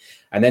 couldn't he?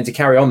 And then to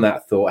carry on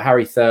that thought,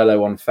 Harry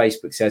Thurlow on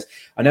Facebook says,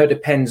 I know it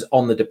depends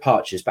on the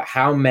departures, but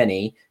how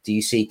many do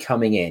you see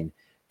coming in?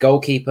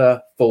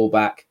 Goalkeeper,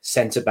 fullback,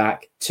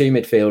 centre-back, 2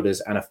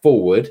 midfielders and a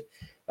forward.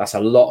 That's a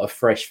lot of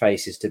fresh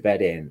faces to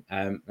bed in.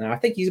 Now I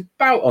think he's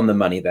about on the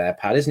money there,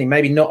 Pat, isn't he?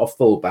 Maybe not a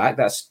fullback.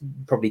 That's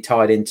probably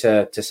tied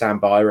into Sam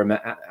Byram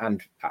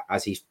and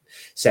as he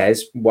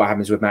says, what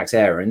happens with Max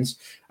Aarons.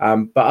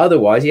 But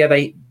otherwise, yeah,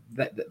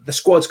 the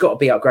squad's got to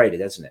be upgraded,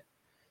 hasn't it?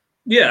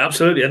 Yeah,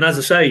 absolutely. And as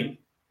I say,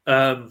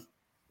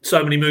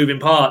 so many moving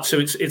parts, so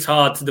it's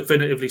hard to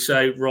definitively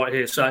say right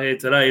here, sat here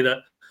today, that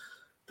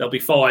there'll be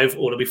 5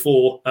 or there'll be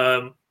 4.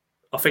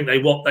 I think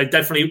they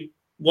definitely.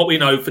 What we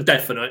know for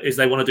definite is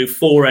they want to do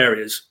 4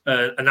 areas,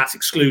 and that's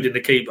excluding the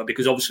keeper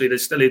because obviously they're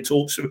still in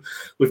talks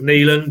with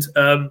Neeland.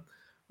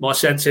 My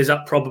sense is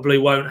that probably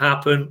won't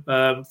happen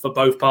for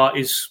both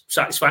parties'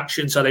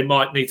 satisfaction, so they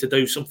might need to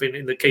do something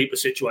in the keeper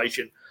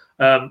situation.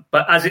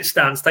 But as it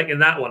stands, taking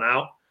that one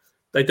out,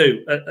 they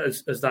do,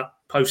 as that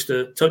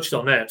poster touched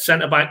on there.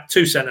 Centre-back,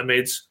 2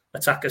 centre-mids,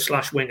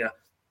 attacker/winger.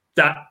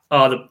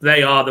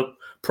 They are the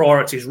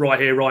priorities right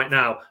here, right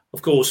now.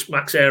 Of course,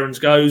 Max Aarons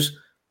goes.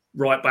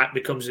 Right back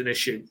becomes an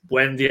issue.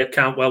 Buendia,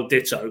 Cantwell,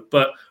 ditto.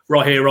 But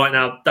right here, right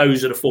now,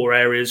 those are the 4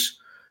 areas.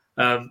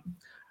 And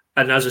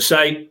as I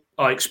say,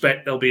 I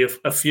expect there'll be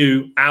a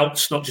few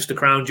outs, not just the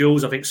crown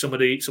jewels. I think some of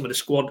the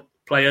squad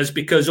players,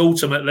 because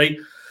ultimately,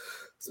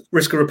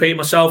 risk of repeating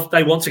myself,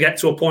 they want to get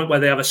to a point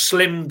where they have a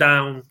slimmed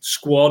down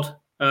squad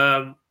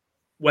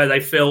where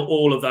they feel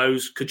all of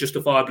those could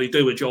justifiably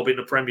do a job in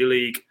the Premier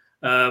League.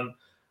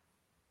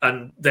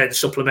 And then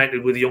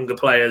supplemented with younger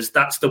players.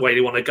 That's the way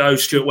they want to go.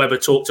 Stuart Webber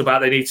talked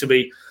about they need to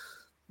be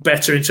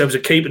better in terms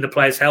of keeping the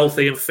players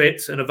healthy and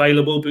fit and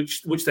available,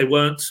 which they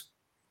weren't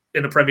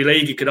in the Premier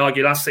League. You could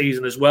argue last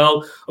season as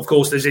well. Of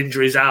course, there's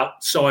injuries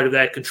outside of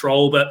their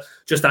control, but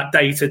just that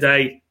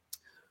day-to-day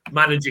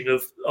managing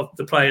of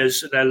the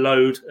players and their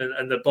load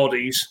and their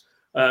bodies,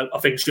 I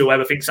think Stuart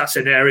Webber thinks that's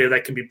an area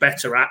they can be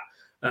better at,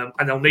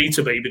 and they'll need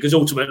to be, because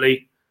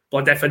ultimately,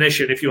 by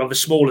definition, if you have a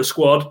smaller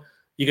squad,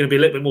 you're going to be a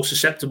little bit more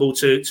susceptible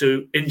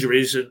to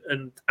injuries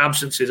and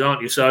absences,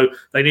 aren't you? So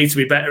they need to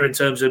be better in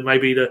terms of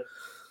maybe the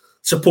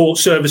support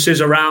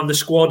services around the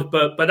squad,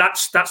 but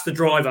that's the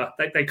driver.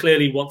 They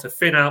clearly want to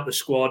thin out the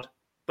squad,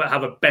 but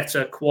have a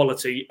better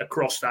quality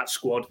across that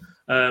squad,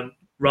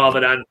 rather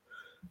than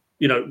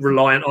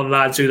reliant on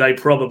lads who they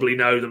probably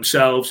know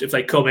themselves. If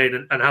they come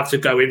in and have to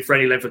go in for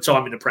any length of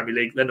time in the Premier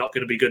League, they're not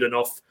going to be good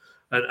enough,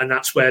 and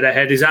that's where their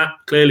head is at,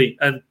 clearly.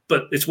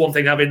 But it's one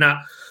thing having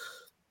that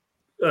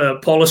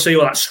policy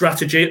or that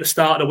strategy at the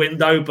start of the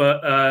window,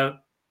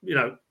 but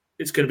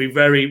it's going to be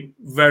very,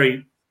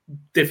 very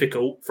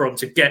difficult for them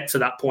to get to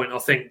that point, I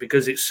think,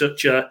 because it's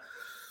such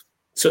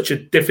a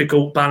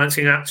difficult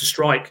balancing act to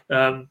strike,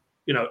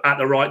 at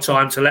the right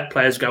time to let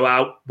players go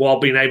out while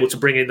being able to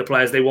bring in the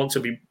players they want to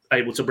be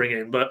able to bring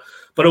in. But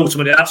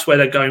ultimately, that's where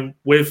they're going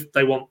with.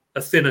 They want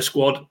a thinner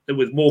squad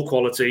with more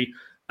quality,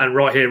 and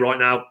right here, right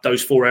now,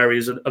 those 4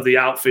 areas of the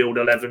outfield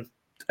 11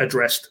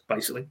 addressed,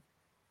 basically.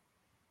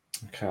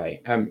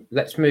 Okay,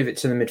 let's move it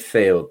to the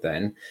midfield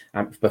then.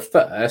 But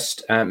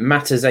first,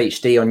 Matters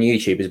HD on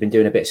YouTube has been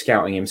doing a bit of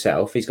scouting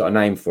himself. He's got a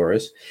name for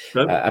us.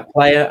 Yep. A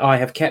player I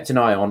have kept an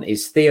eye on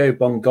is Theo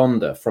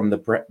Bongonda from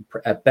the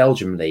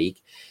Belgium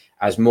League,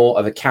 as more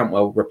of a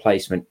Cantwell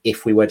replacement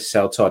if we were to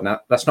sell Todd.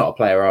 Now, that's not a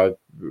player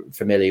I'm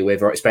familiar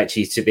with or expect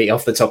you to be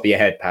off the top of your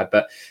head, Pad,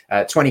 but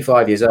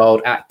 25 years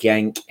old at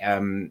Genk.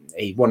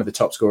 He's one of the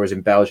top scorers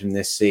in Belgium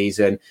this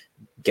season.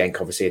 Genk,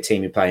 obviously, a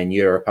team who play in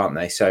Europe, aren't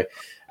they? So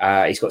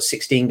he's got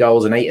 16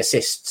 goals and 8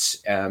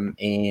 assists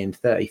in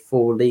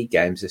 34 league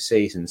games this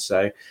season.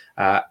 So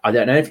I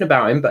don't know anything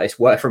about him, but it's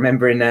worth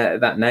remembering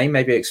that name,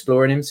 maybe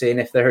exploring him, seeing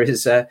if there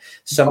is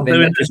something. I'm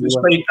doing this this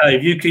week,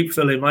 Dave. You keep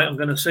filling, mate. I'm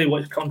going to see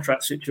what his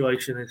contract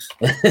situation is.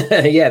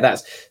 Yeah,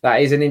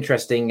 that is an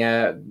interesting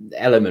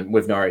element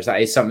with Norwich.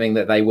 That is something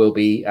that they will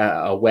be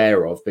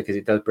aware of, because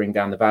it does bring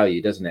down the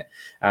value, doesn't it?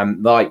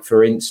 Like,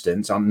 for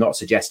instance, I'm not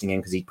suggesting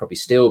him because he'd probably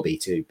still be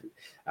too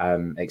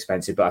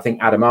expensive, but I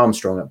think Adam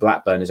Armstrong at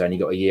Blackburn has only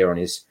got a year on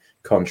his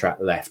contract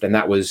left, and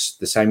that was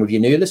the same with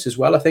Yanulis as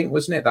well, I think,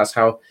 wasn't it? That's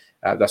how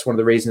that's one of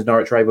the reasons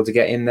Norwich were able to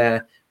get in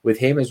there with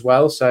him as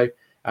well. So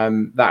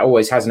that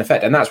always has an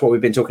effect, and that's what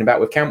we've been talking about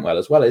with Cantwell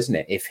as well, isn't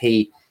it? If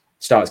he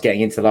starts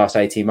getting into the last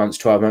 18 months,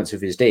 12 months of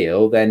his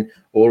deal, then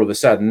all of a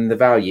sudden the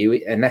value,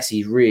 unless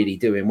he's really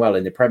doing well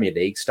in the Premier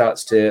League,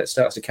 starts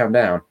to come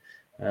down.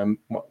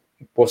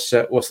 What's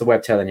the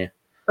web telling you?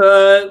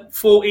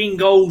 14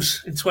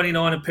 goals in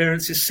 29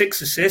 appearances,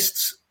 6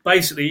 assists.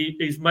 Basically,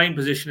 his main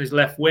position is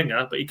left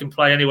winger, but he can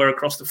play anywhere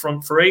across the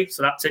front 3,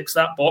 so that ticks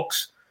that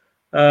box.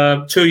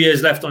 2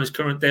 years left on his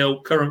current deal,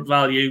 current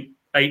value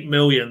 8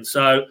 million.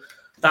 So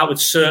that would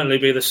certainly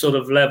be the sort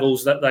of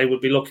levels that they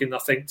would be looking, I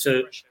think,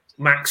 to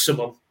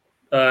maximum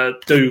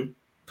do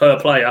per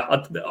player.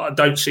 I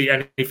don't see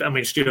anything. I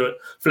mean, Stuart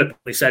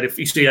flippantly said, if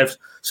you see us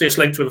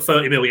linked with a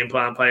 £30 million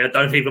player,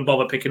 don't even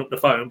bother picking up the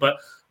phone. But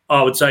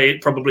I would say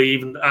it probably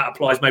even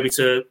applies maybe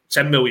to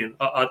 10 million.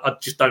 I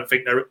just don't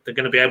think they're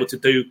going to be able to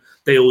do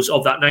deals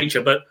of that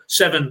nature. But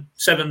 7,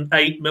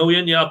 8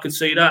 million, yeah, I could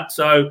see that.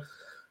 So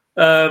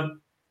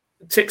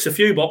ticks a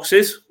few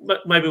boxes,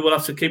 but maybe we'll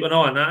have to keep an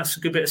eye on that. That's a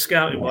good bit of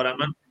scouting by that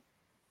man.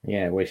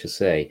 Yeah, we shall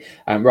see.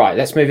 Right,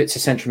 let's move it to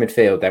central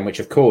midfield then, which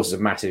of course is a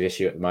massive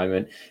issue at the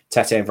moment.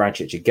 Tete and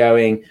Vrancic are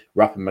going.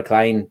 Rupp and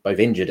McLean, both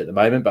injured at the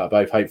moment, but are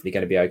both hopefully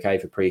going to be okay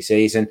for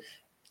pre-season.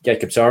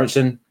 Jacob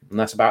Sorensen, and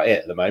that's about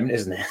it at the moment,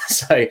 isn't it?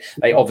 So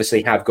they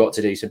obviously have got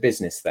to do some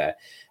business there.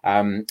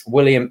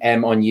 William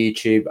M on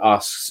YouTube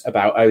asks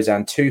about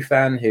Ozan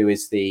Tufan, who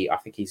is I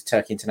think he's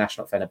Turkey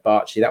international at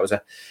Fenerbahce. That was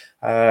a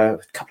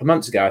couple of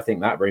months ago, I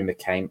think that rumour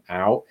came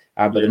out.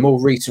 But the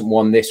more recent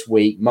one this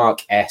week,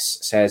 Mark S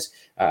says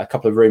a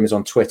couple of rumours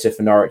on Twitter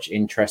for Norwich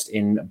interest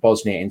in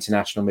Bosnia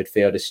international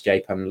midfielder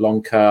Stjepan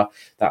Lončar.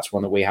 That's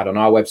one that we had on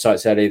our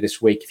websites earlier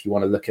this week, if you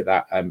want to look at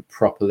that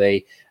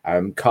properly.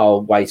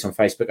 Carl Waite on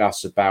Facebook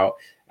asks about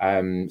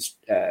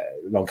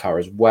Lončar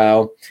as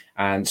well.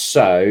 And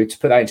so to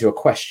put that into a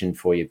question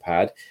for you,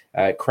 Pad,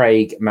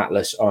 Craig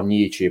Matlas on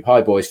YouTube.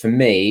 Hi, boys. For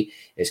me,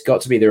 it's got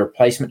to be the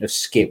replacement of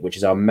Skip, which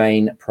is our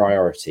main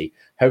priority.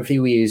 Hopefully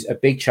we use a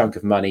big chunk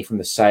of money from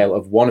the sale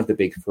of one of the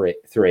big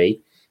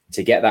three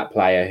to get that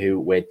player who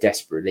we're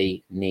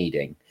desperately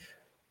needing.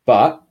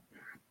 But,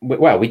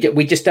 well,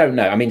 we just don't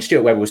know. I mean,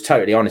 Stuart Webber was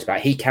totally honest about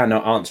it. He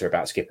cannot answer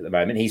about Skip at the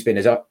moment. He's been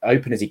as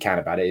open as he can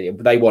about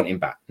it. They want him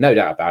back. No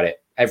doubt about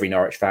it. Every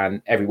Norwich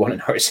fan, everyone in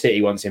Norwich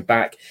City wants him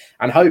back.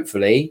 And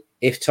hopefully,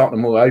 if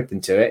Tottenham were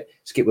open to it,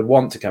 Skip would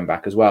want to come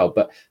back as well.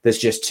 But there's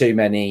just too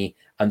many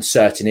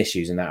uncertain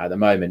issues in that at the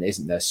moment,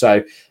 isn't there?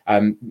 So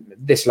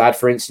this lad,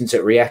 for instance,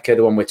 at Rijeka,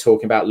 the one we're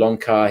talking about,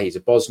 Lončar, he's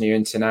a Bosnia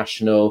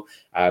international.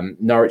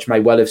 Norwich may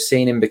well have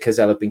seen him because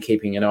they'll have been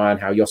keeping an eye on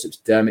how Josip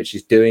Drmić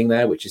is doing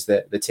there, which is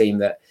the team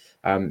that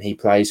he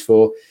plays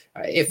for.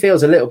 It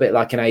feels a little bit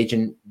like an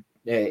agent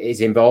is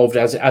involved,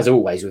 as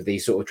always with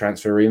these sort of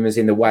transfer rumours,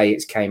 in the way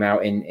it's came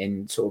out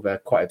in sort of a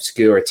quite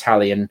obscure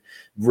Italian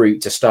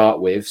route to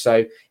start with.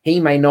 So he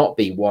may not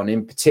be one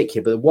in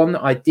particular, but the one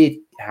that I did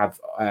have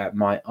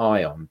my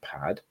eye on,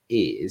 Pad,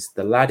 is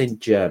the lad in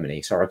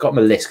Germany. Sorry, I got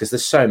my list because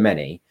there's so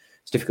many.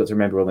 It's difficult to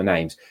remember all the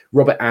names.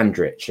 Robert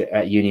Andrich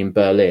at Union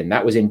Berlin.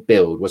 That was in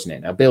Bild, wasn't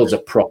it? Now, Bild's a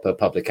proper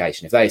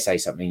publication. If they say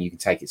something, you can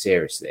take it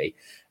seriously.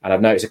 And I've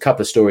noticed a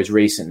couple of stories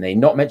recently,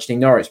 not mentioning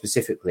Norwich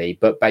specifically,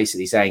 but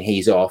basically saying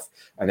he's off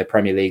and the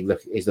Premier League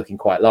is looking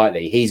quite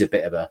likely. He's a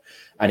bit of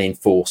an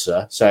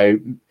enforcer. So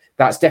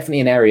that's definitely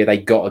an area they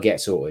got to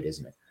get sorted,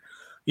 isn't it?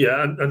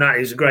 Yeah, and that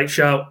is a great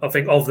shout. I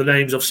think of the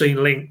names I've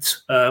seen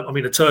linked,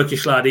 a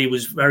Turkish lad, he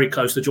was very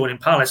close to joining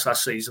Palace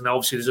last season. Now,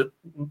 obviously, there's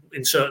an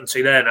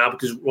uncertainty there now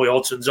because Roy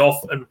Hodgson's off,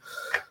 and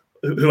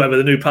whoever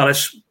the new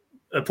Palace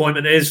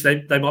appointment is,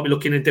 they might be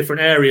looking in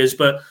different areas.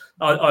 But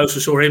I also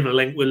saw him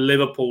linked with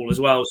Liverpool as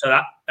well. So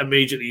that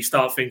immediately you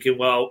start thinking,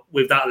 well,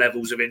 with that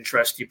levels of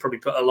interest, you probably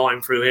put a line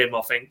through him,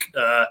 I think,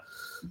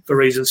 for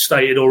reasons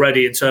stated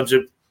already in terms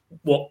of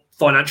what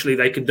financially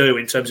they can do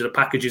in terms of the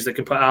packages they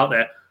can put out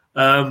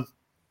there.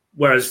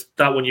 Whereas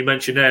that one you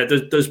mentioned there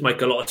does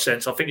make a lot of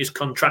sense. I think his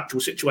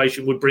contractual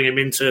situation would bring him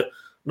into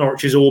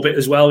Norwich's orbit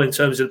as well in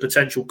terms of the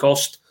potential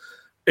cost.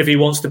 If he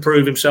wants to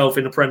prove himself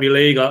in the Premier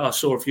League, I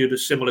saw a few of the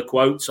similar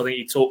quotes. I think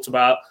he talked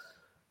about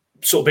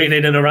sort of being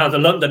in and around the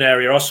London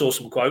area. I saw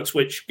some quotes,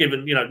 which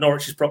given,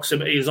 Norwich's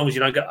proximity, as long as you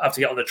don't have to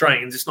get on the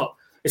trains, it's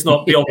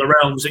not beyond the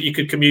realms that you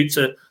could commute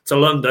to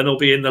London or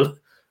be in the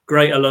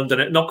greater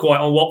London. Not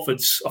quite on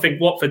Watford's. I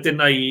think Watford, didn't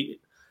they,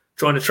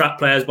 trying to trap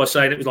players by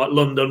saying it was like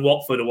London,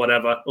 Watford or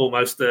whatever,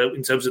 almost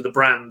in terms of the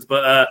brand.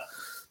 But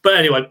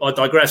anyway, I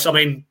digress. I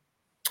mean,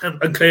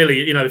 and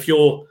clearly, if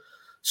you're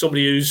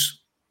somebody who's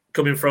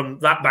coming from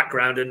that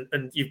background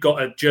and you've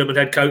got a German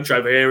head coach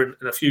over here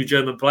and a few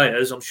German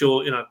players, I'm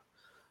sure,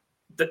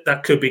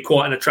 that could be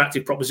quite an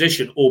attractive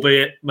proposition,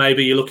 albeit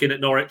maybe you're looking at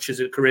Norwich as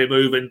a career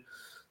move and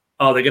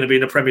are they going to be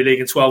in the Premier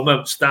League in 12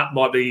 months? That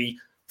might be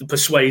the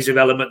persuasive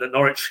element that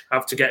Norwich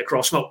have to get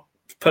across, not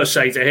per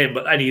se to him,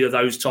 but any of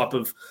those type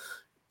of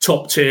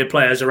top tier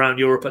players around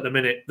Europe at the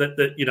minute that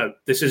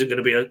this isn't going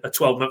to be a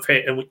 12-month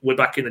hit and we're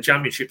back in the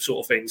Championship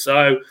sort of thing.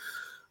 So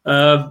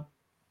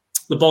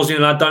the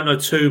Bosnian lad don't know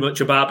too much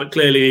about, but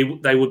clearly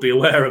they would be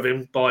aware of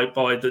him by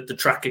the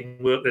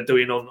tracking work they're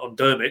doing on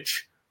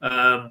Dermich.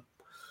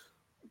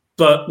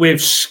 But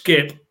with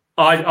Skip,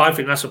 I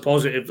think that's a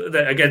positive.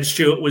 Again,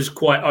 Stuart was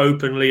quite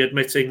openly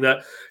admitting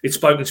that he'd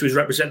spoken to his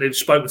representative,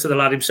 spoken to the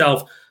lad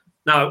himself.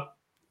 Now,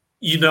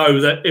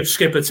 that if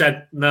Skip had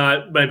said,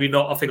 no, maybe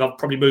not, I think I've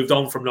probably moved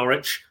on from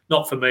Norwich.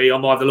 Not for me.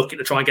 I'm either looking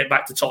to try and get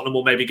back to Tottenham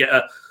or maybe get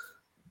a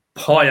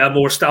higher,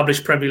 more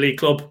established Premier League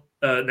club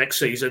next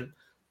season.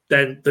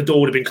 Then the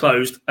door would have been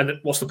closed. And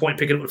what's the point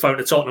picking up the phone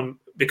to Tottenham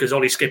because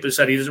Ollie Skip has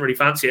said he doesn't really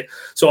fancy it.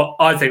 So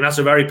I think that's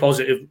a very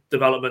positive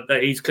development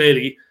that he's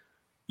clearly,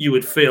 you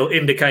would feel,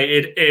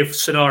 indicated if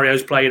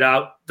scenarios played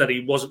out that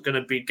he wasn't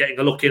going to be getting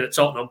a look in at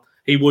Tottenham,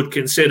 he would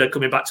consider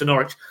coming back to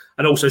Norwich.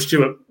 And also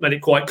Stuart made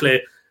it quite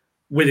clear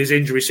with his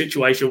injury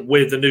situation,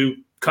 with the new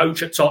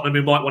coach at Tottenham,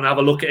 who might want to have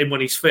a look at him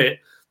when he's fit,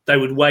 they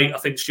would wait. I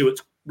think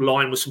Stuart's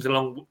line was something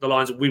along the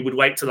lines of, we would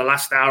wait to the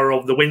last hour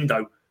of the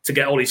window to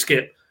get Ollie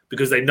Skip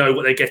because they know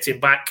what they're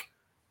getting back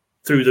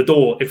through the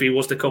door if he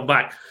was to come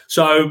back.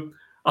 So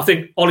I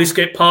think Ollie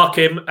Skip, park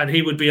him, and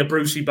he would be a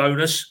Brucey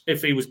bonus if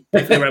they were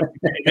able to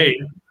get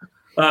him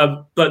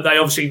in. But they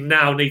obviously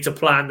now need to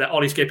plan that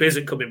Ollie Skip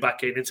isn't coming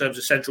back in terms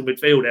of central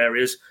midfield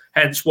areas,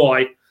 hence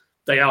why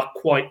they are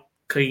quite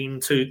keen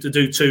to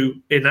do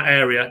two in that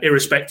area,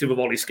 irrespective of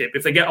Ollie Skip.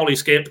 If they get Ollie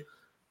Skip,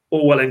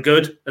 all well and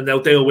good, and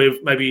they'll deal with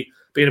maybe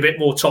being a bit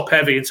more top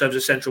heavy in terms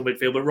of central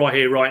midfield. But right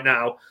here, right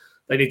now,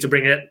 they need to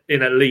bring it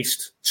in at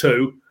least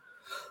two,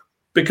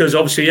 because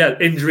obviously,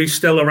 injuries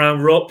still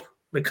around Rupp,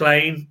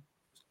 McLean,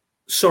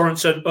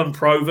 Sorensen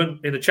unproven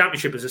in the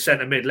Championship as a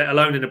centre mid, let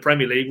alone in the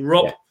Premier League.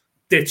 Rupp,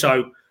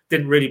 ditto,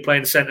 didn't really play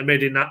in centre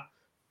mid in that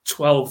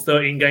 12,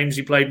 13 games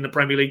he played in the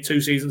Premier League 2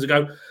 seasons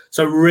ago.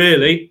 So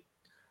really,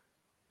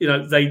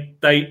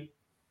 they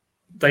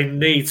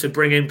need to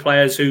bring in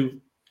players who,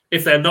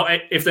 if they're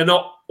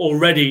not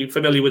already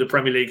familiar with the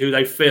Premier League, who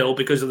they feel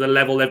because of the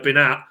level they've been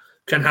at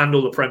can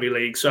handle the Premier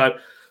League. So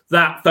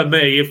that, for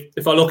me,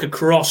 if I look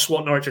across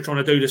what Norwich are trying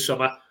to do this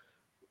summer,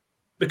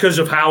 because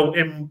of how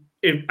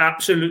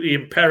absolutely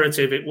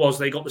imperative it was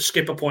they got the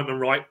Skip appointment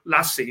right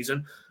last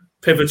season,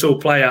 pivotal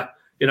player,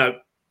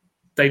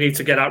 they need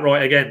to get that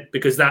right again,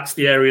 because that's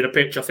the area of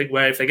the pitch, I think,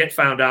 where if they get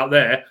found out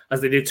there, as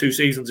they did 2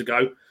 seasons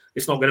ago,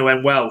 it's not going to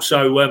end well.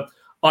 So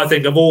I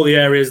think of all the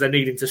areas they're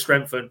needing to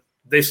strengthen,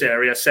 this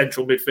area,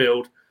 central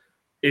midfield,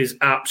 is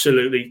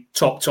absolutely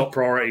top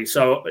priority.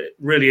 So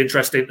really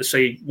interesting to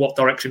see what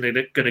direction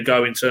they're going to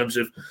go in terms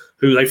of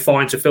who they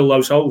find to fill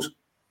those holes.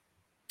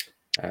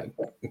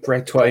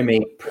 Greg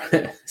Twomey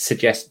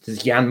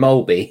suggests Jan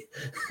Molby.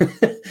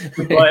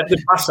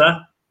 The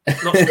passer.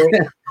 Not sure.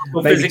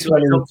 maybe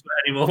 20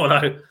 anymore.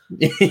 No.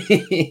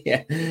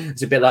 Yeah,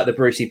 it's a bit like the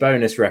Brucey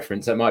bonus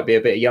reference. That might be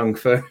a bit young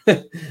for.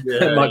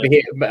 That might be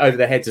hit over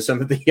the heads of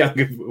some of the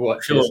younger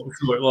watchers. I'm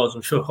sure it was.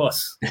 I'm sure it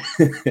was.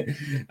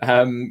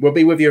 We'll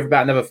be with you for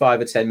about another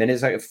 5 or 10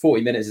 minutes. Like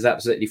 40 minutes is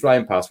absolutely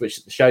flying past,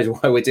 which shows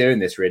why we're doing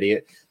this.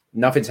 Really,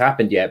 nothing's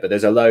happened yet, but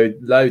there's a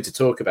load to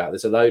talk about.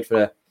 There's a load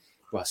for,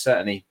 well,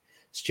 certainly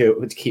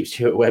Stuart to keep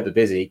Stuart Webber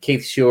busy.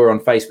 Keith Shaw on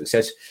Facebook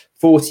says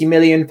 40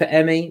 million for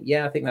Emmy.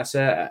 Yeah, I think that's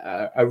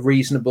a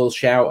reasonable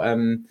shout.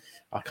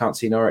 I can't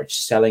see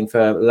Norwich selling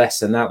for less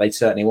than that. They'd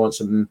certainly want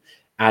some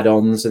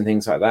add-ons and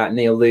things like that.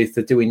 Neil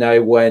Luther, do we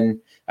know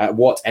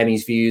what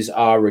Emmy's views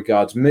are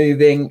regards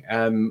moving?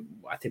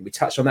 I think we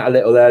touched on that a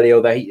little earlier,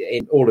 although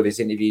in all of his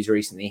interviews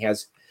recently,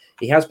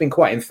 he has been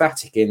quite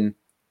emphatic in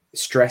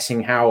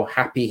stressing how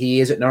happy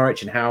he is at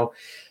Norwich and how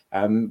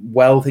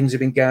well things have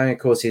been going. Of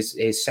course,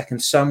 his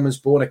second son was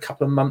born a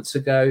couple of months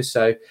ago,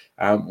 so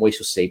we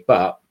shall see.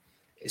 But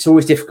it's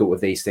always difficult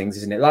with these things,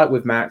 isn't it? Like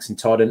with Max and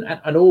Todd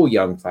and all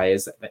young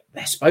players,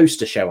 they're supposed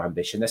to show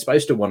ambition. They're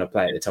supposed to want to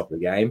play at the top of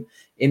the game.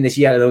 In this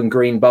yellow and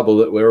green bubble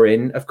that we're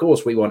in, of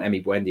course, we want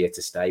Emi Buendia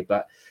to stay,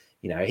 but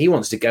he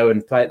wants to go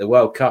and play at the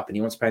World Cup and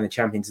he wants to play in the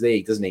Champions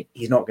League, doesn't he?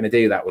 He's not going to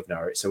do that with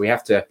Norwich. So we've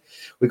got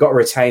to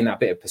retain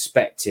that bit of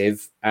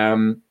perspective.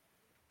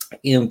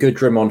 Ian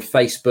Goodrum on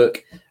Facebook.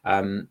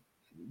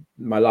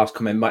 My last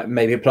comment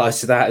maybe applies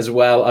to that as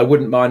well. I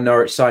wouldn't mind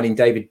Norwich signing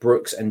David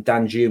Brooks and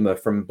Danjuma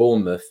from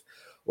Bournemouth,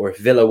 or if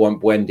Villa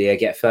want Buendia,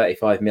 get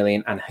 35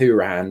 million and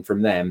Hourihane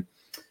from them.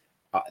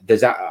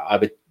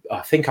 I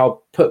think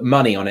I'll put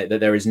money on it that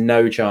there is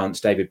no chance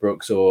David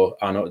Brooks or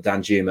Arnaud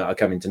Danjuma are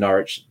coming to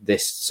Norwich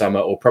this summer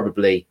or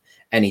probably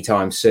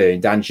anytime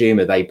soon.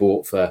 Danjuma they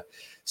bought for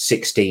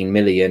 16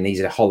 million.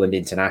 He's a Holland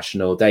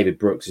international. David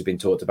Brooks has been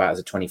talked about as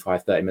a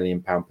 25, 30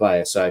 million pound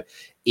player. So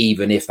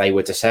even if they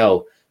were to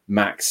sell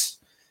Max,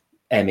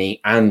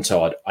 Emmy and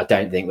Todd, I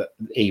don't think that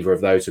either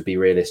of those would be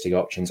realistic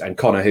options. And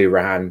Conor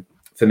Hourihane,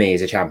 for me,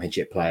 is a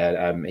championship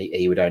player.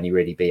 He would only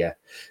really be a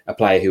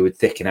player who would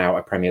thicken out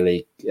a Premier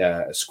League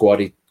squad.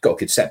 He got a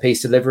good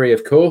set-piece delivery,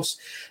 of course.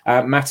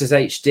 Matters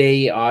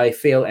HD, I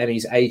feel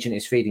Emmy's agent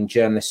is feeding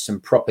journalists some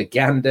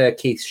propaganda.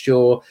 Keith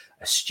Shaw,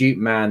 astute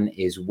man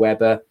is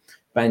Webber.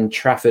 Ben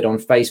Trafford on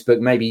Facebook,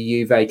 maybe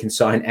Juve can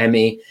sign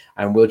Emmy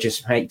and we'll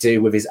just make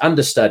do with his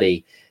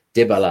understudy,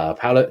 Dybala,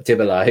 Paulo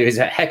Dybala, who is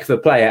a heck of a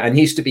player and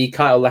used to be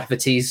Kyle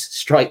Lafferty's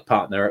strike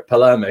partner at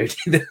Palermo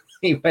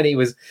when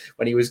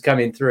he was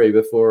coming through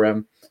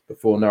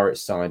before Norwich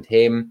signed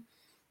him.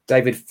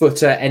 David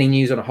Footer, any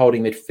news on a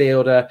holding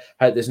midfielder?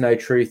 Hope there's no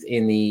truth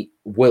in the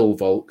Will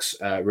Volks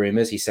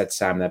rumours. He said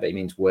Sam there, but he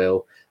means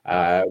Will.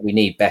 We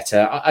need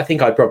better. I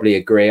think I'd probably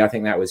agree. I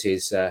think that was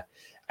his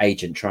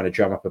agent trying to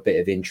drum up a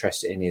bit of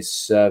interest in his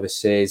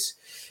services.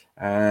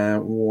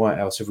 What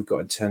else have we got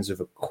in terms of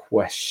a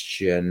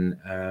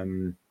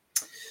question?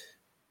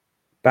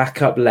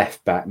 Backup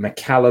left back,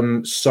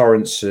 McCallum,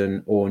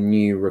 Sorensen, or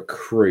new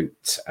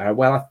recruit?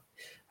 Well,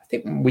 I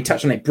think we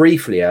touched on it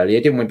briefly earlier,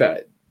 didn't we?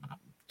 But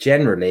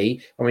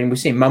generally, I mean, we've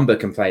seen Mumba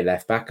can play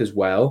left back as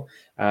well.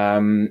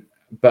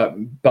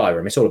 But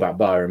Byram, it's all about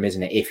Byram,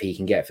 isn't it? If he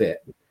can get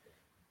fit.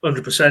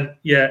 100%,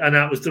 yeah, and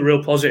that was the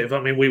real positive. I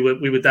mean, we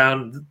were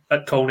down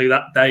at Colney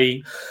that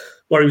day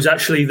where he was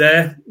actually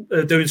there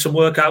doing some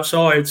work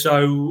outside.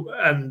 So,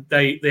 and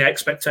the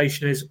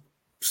expectation is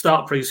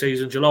start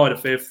pre-season July the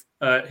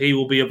 5th. He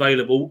will be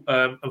available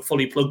and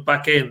fully plugged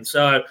back in.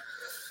 So,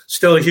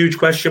 still a huge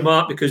question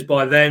mark because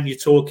by then you're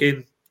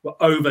talking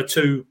over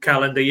 2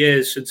 calendar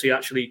years since he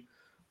actually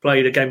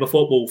played a game of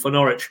football for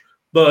Norwich.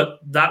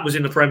 But that was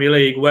in the Premier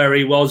League where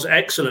he was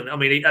excellent. I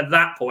mean, at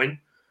that point,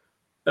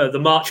 the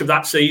March of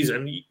that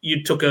season,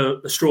 you took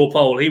a straw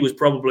poll. He was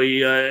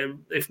probably,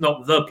 if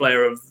not the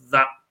player of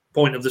that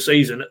point of the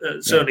season,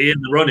 certainly in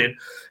the running,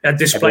 and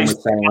displaced.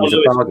 Everyone was saying it was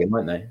a bargain,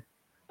 weren't they?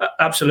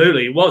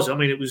 Absolutely, it was. I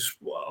mean, it was.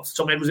 Off the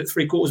top of my head, was it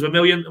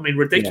 $750,000? I mean,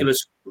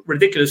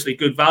 ridiculously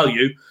good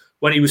value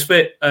when he was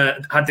fit.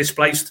 Had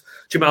displaced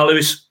Jamal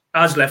Lewis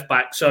as left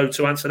back. So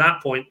to answer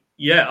that point,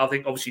 yeah, I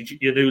think obviously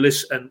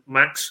Giannoulis and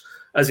Max,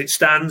 as it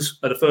stands,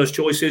 are the first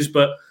choices.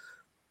 But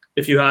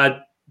if you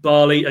had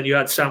Barley and you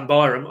had Sam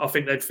Byram, I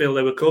think they'd feel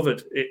they were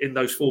covered in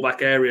those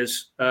fullback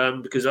areas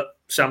because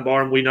Sam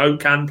Byram, we know,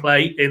 can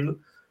play in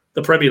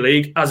the Premier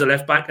League as a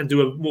left back and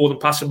do a more than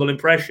passable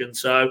impression.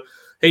 So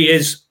he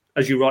is,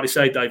 as you rightly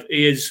say, Dave,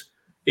 he is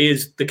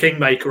the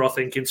kingmaker, I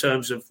think, in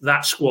terms of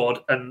that squad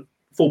and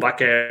fullback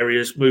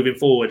areas moving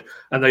forward.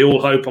 And they all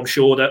hope, I'm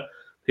sure, that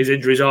his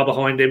injuries are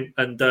behind him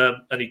and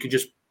he can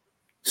just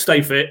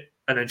stay fit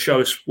and then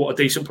show us what a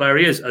decent player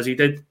he is, as he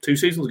did 2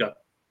 seasons ago.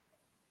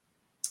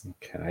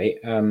 Okay.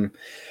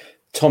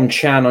 Tom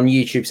Chan on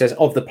YouTube says,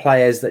 of the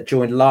players that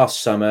joined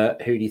last summer,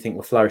 who do you think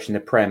will flourish in the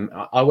Prem?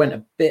 I went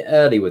a bit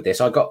early with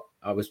this. I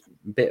was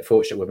a bit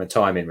fortunate with my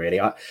timing, really.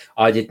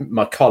 I did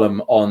my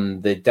column on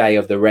the day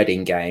of the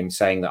Reading game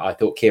saying that I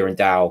thought Kieran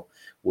Dowell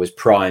was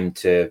primed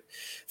to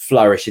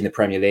flourish in the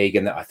Premier League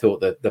and that I thought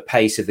that the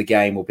pace of the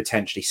game will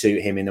potentially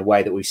suit him in the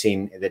way that we've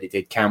seen that it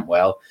did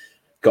Campwell.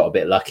 got a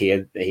bit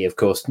lucky. He, of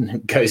course,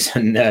 goes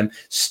and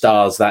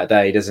stars that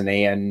day, doesn't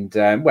he? And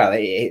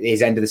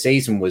his end of the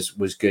season was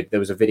good. There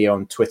was a video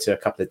on Twitter a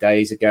couple of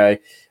days ago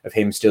of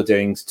him still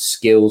doing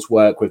skills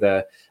work with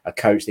a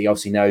coach that he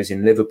obviously knows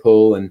in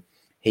Liverpool. And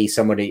he's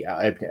somebody,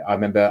 I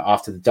remember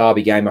after the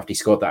Derby game, after he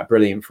scored that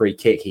brilliant free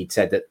kick, he'd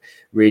said that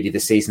really the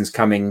season's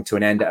coming to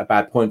an end at a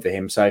bad point for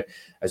him. So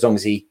as long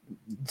as he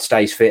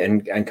stays fit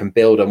and can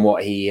build on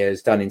what he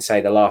has done in,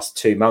 say, the last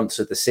 2 months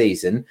of the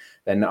season,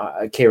 then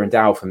Kieran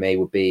Dowell for me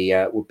would be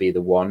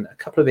the one. A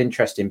couple of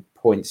interesting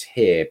points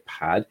here,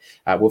 Pad.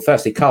 Well,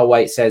 firstly, Carl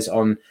Waite says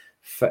on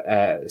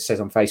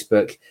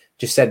Facebook,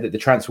 just said that the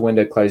transfer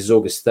window closes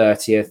August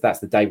 30th. That's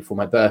the day before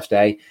my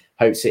birthday.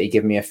 Hope City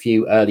give me a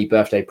few early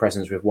birthday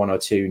presents with 1 or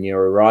 2 new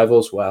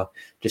arrivals. Well,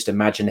 just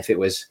imagine if it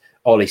was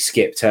Ollie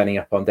Skip turning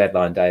up on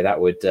deadline day.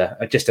 That would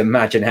just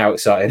imagine how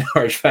excited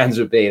Norwich fans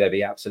would be. They'd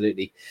be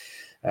absolutely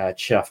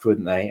chuffed,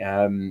 wouldn't they?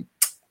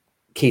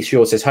 Keith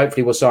Shaw says,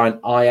 hopefully we'll sign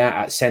Aya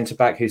at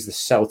centre-back, who's the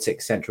Celtic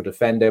central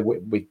defender.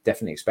 We're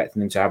definitely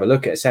expecting them to have a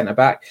look at a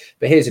centre-back.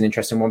 But here's an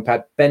interesting one,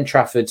 Pat. Ben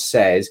Trafford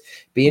says,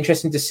 be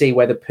interesting to see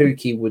whether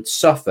Pookie would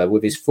suffer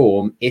with his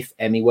form if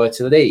Emmy were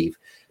to leave.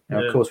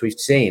 Now, Of course, we've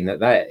seen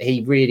that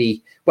he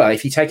really... Well,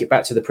 if you take it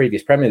back to the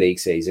previous Premier League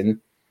season,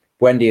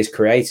 Buendia's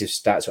creative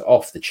stats are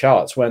off the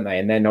charts, weren't they?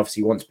 And then,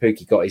 obviously, once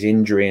Pookie got his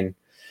injury and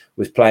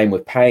was playing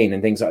with pain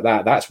and things like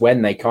that, that's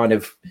when they kind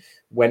of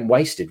went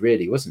wasted,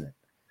 really, wasn't it?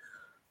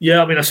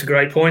 Yeah, I mean, that's a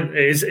great point.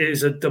 It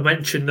is a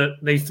dimension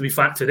that needs to be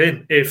factored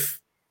in if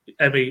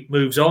Emmy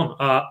moves on.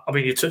 I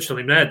mean, you touched on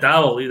him there,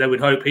 Dowell. They would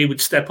hope he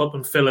would step up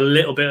and fill a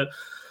little bit.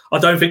 I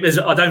don't think there's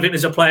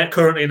a player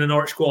currently in the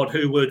Norwich squad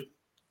who would,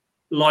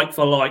 like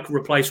for like,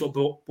 replace what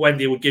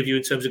Buendia would give you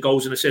in terms of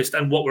goals and assists.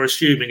 And what we're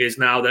assuming is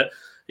now that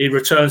he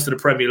returns to the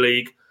Premier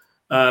League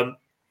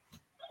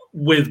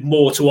with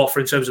more to offer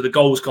in terms of the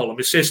goals column.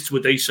 Assists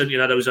were decent. You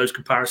know, there was those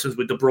comparisons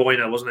with De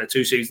Bruyne, wasn't there,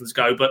 2 seasons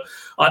ago? But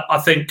I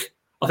think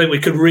we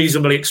could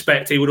reasonably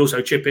expect he would also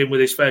chip in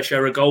with his fair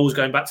share of goals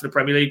going back to the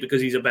Premier League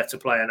because he's a better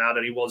player now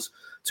than he was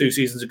 2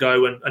 seasons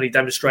ago, and he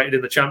demonstrated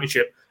in the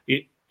Championship.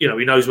 He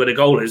knows where the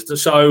goal is.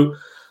 So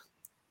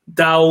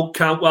Dowell,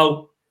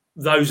 Cantwell,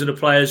 those are the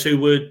players who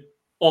would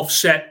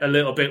offset a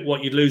little bit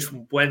what you'd lose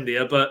from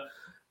Buendia, but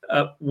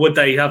would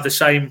they have the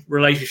same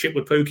relationship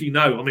with Pookie?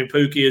 No. I mean,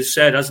 Pookie has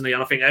said, hasn't he,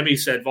 and I think Emmy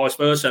said vice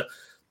versa,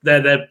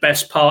 they're their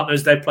best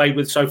partners they've played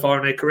with so far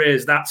in their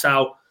careers. That's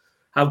how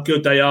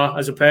good they are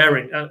as a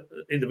pairing,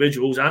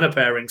 individuals and a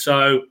pairing.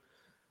 So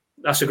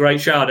that's a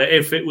great shout.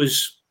 If it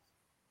was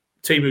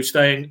Timu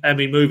staying,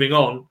 Emmy moving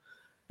on,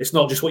 it's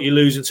not just what you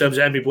lose in terms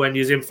of Emmy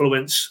Buendia's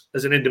influence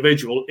as an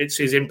individual, it's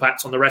his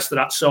impact on the rest of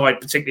that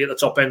side, particularly at the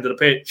top end of the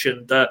pitch.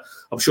 And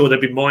I'm sure they'd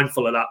be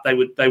mindful of that. They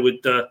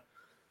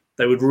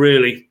would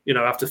really,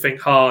 have to think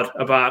hard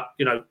about,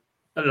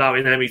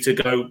 allowing Emmy to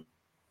go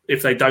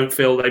if they don't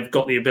feel they've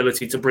got the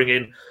ability to bring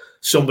in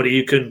somebody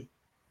who can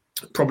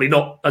probably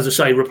not, as I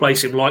say,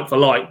 replace him like for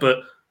like, but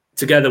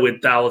together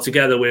with Dowell,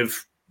 together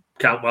with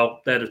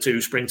Cantwell, they're the 2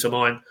 who spring to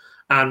mind.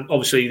 And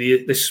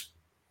obviously,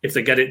 if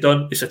they get it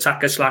done, this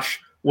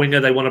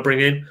attacker/winger they want to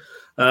bring in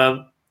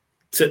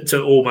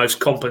to almost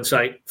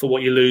compensate for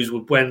what you lose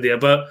with Buendia.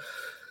 But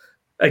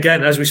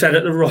again, as we said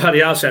at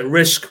the outset,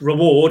 risk,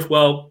 reward,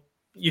 well,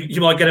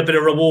 you might get a bit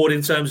of reward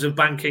in terms of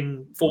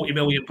banking 40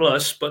 million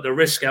plus, but the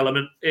risk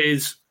element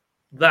is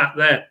that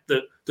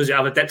does it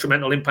have a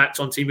detrimental impact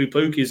on Timu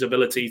Puki's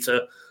ability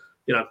to,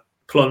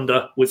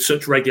 plunder with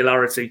such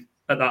regularity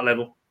at that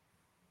level?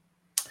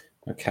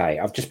 Okay,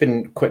 I've just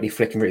been quickly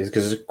flicking through this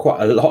because there's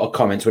quite a lot of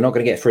comments. We're not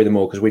going to get through them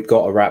all because we've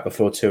got a wrap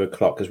before 2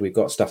 o'clock because we've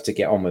got stuff to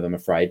get on with, I'm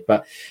afraid.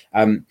 But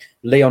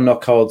Leon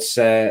Knockholds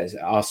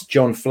asked,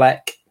 John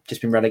Fleck,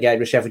 just been relegated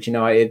with Sheffield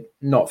United.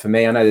 Not for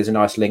me. I know there's a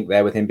nice link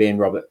there with him being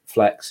Robert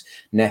Fleck's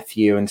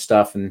nephew and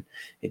stuff, and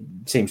it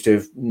seems to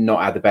have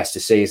not had the best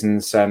of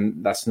seasons.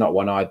 That's not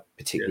one I'd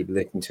particularly be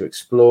looking to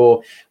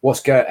explore.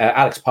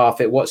 Alex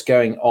Parfit, what's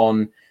going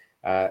on?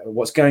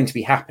 What's going to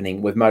be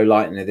happening with Mo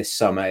Leitner this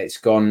summer? It's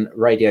gone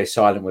radio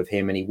silent with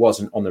him, and he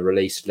wasn't on the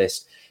release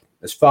list.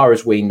 As far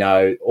as we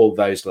know, all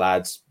those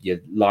lads, your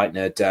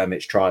Leitner,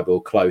 Dermich,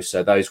 Tribal,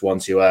 Closer, those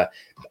ones who are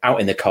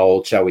out in the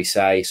cold, shall we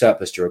say,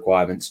 surplus to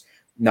requirements,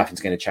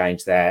 nothing's going to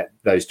change there.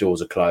 Those doors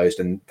are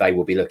closed, and they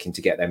will be looking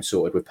to get them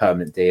sorted with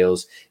permanent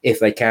deals if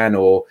they can,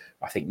 or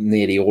I think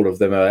nearly all of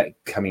them are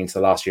coming into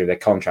the last year of their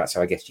contract,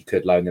 so I guess you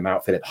could loan them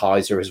out. Philip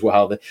Heiser as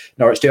well. The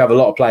Norwich do have a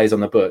lot of players on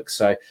the books,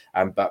 so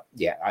but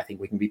yeah, I think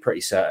we can be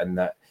pretty certain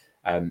that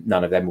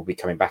none of them will be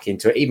coming back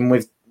into it. Even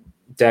with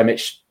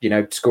Dermich,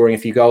 scoring a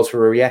few goals for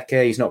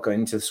Rijeka, he's not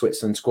going into the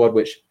Switzerland squad,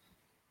 which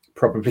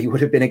probably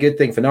would have been a good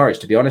thing for Norwich,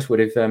 to be honest, would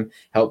have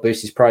helped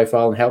boost his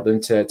profile and help them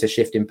to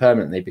shift him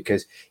permanently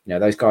because,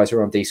 those guys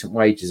are on decent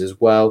wages as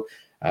well.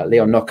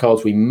 Leon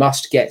Knockholds, we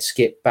must get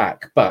Skip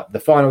back. But the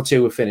final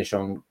 2 we'll finish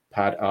on,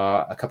 Pad,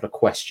 are a couple of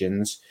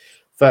questions.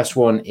 First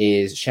one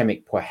is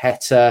Shemik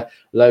Poheta,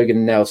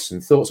 Logan Nelson.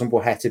 Thoughts on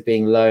Poheta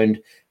being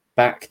loaned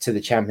back to the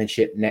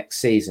Championship next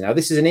season? Now,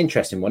 this is an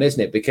interesting one,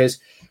 isn't it? Because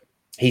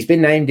he's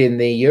been named in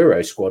the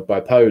Euro squad by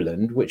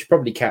Poland, which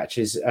probably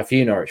catches a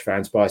few Norwich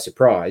fans by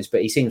surprise,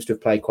 but he seems to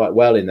have played quite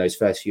well in those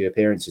first few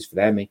appearances for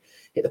them. He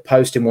hit the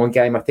post in one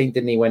game, I think,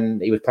 didn't he, when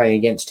he was playing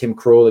against Tim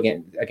Krul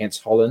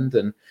against Holland,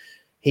 and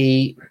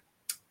he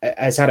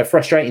has had a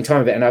frustrating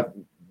time of it, and I've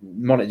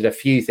monitored a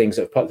few things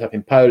that have popped up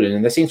in Poland,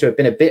 and there seems to have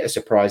been a bit of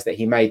surprise that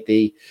he made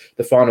the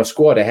final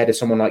squad ahead of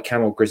someone like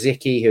Kamil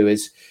Grzycki, who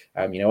is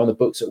on the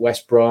books at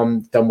West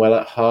Brom, done well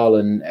at Hull,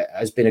 and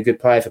has been a good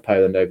player for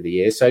Poland over the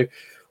years. So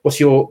what's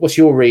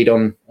your read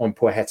on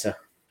Pojeta?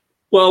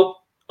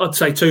 Well, I'd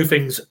say two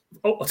things.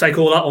 I'll take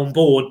all that on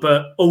board,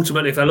 but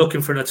ultimately, if they're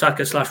looking for an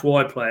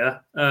attacker/wide player,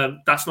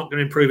 that's not going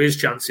to improve his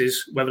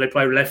chances, whether they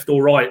play left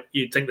or right.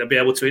 You'd think they'd be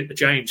able to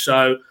interchange.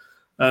 So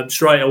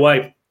straight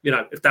away,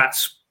 if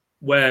that's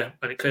where,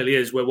 and it clearly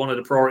is, where one of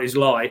the priorities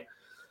lie,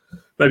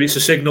 maybe it's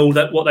a signal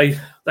that what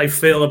they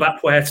feel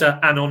about Pojeta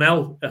and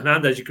Onel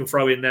Hernandez you can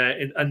throw in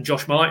there, and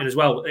Josh Martin as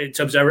well, in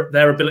terms of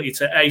their ability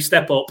to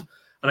step up,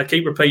 and I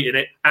keep repeating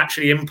it,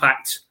 actually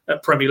impact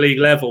at Premier League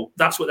level.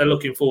 That's what they're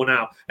looking for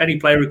now. Any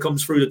player who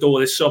comes through the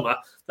door this summer,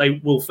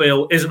 they will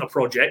feel isn't a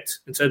project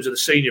in terms of the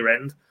senior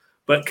end,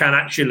 but can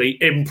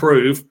actually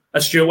improve.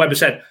 As Stuart Webber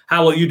said,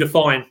 how will you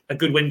define a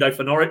good window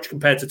for Norwich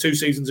compared to 2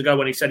 seasons ago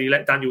when he said he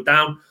let Daniel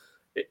down?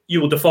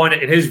 You will define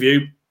it in his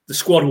view. The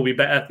squad will be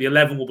better. The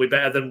 11 will be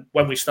better than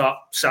when we sat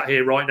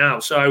here right now.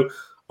 So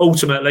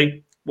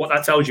ultimately, what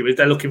that tells you is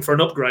they're looking for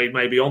an upgrade,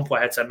 maybe on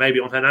Pojeta, maybe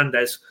on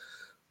Hernandez.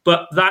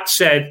 But that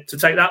said, to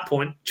take that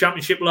point,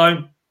 Championship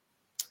loan,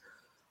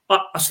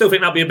 I still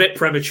think that'd be a bit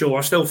premature.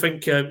 I still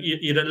think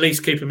you'd at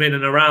least keep him in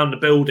and around the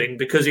building,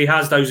 because he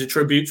has those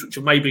attributes which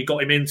have maybe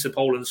got him into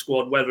Poland's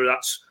squad, whether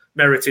that's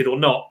merited or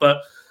not.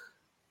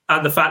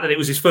 And the fact that it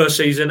was his first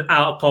season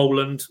out of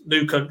Poland,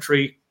 new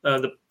country,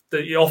 the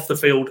off the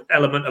field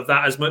element of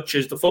that as much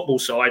as the football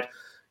side.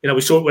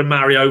 We saw it with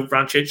Mario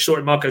Vrancic, saw it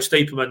with Marco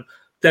Stiepermann.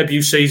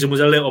 Debut season was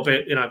a little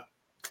bit,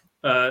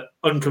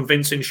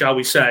 unconvincing, shall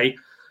we say.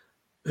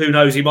 Who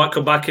knows? He might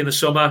come back in the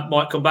summer,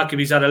 might come back if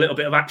he's had a little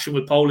bit of action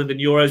with Poland and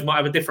Euros, might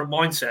have a different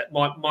mindset,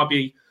 might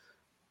be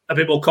a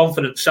bit more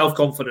confident,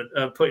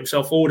 self-confident, put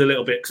himself forward a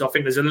little bit, because I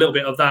think there's a little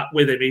bit of that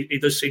with him. He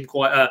does seem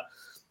quite a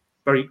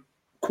very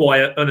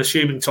quiet,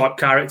 unassuming type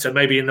character,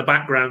 maybe in the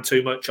background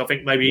too much. I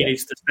think maybe he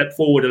needs to step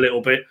forward a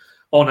little bit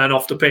on and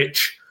off the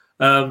pitch.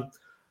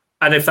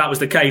 And if that was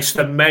the case,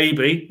 then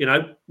maybe,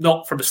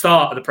 not from the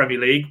start of the Premier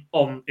League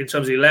in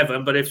terms of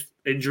 11, but if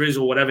injuries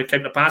or whatever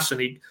came to pass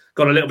and he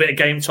got a little bit of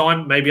game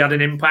time, maybe had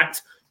an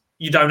impact,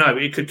 you don't know.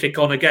 It could kick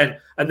on again.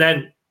 And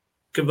then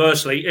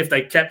conversely, if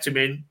they kept him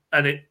in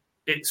and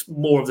it's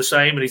more of the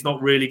same and he's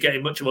not really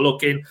getting much of a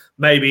look in,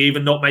 maybe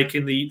even not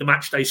making the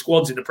match day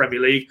squads in the Premier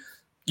League,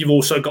 you've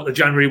also got the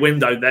January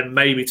window then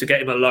maybe to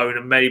get him a loan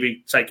and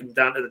maybe take him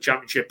down to the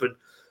Championship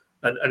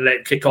and let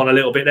him kick on a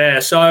little bit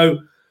there. So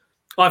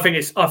I think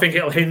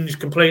it'll hinge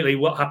completely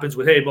what happens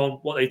with him on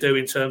what they do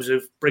in terms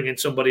of bringing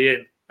somebody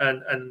in,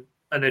 and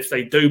if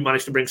they do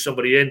manage to bring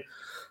somebody in,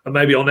 and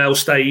maybe Onel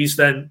stays,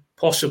 then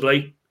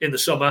possibly in the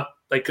summer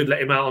they could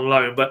let him out on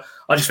loan. But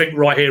I just think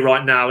right here,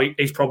 right now,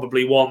 he's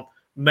probably one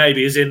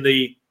maybe is in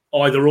the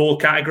either or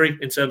category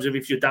in terms of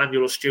if you're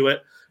Daniel or Stuart,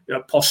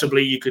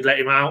 possibly you could let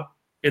him out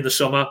in the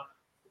summer.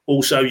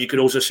 Also, you could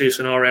also see a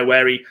scenario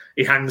where he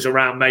hangs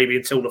around maybe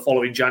until the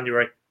following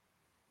January.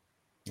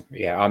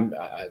 Yeah,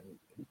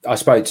 I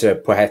spoke to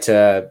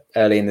Pojeta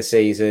early in the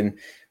season.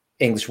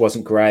 English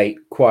wasn't great,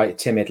 quite a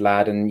timid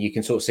lad, and you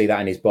can sort of see that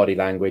in his body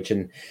language.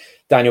 And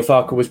Daniel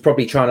Farke was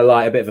probably trying to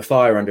light a bit of a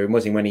fire under him,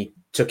 wasn't he, when he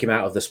took him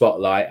out of the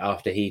spotlight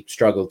after he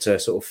struggled to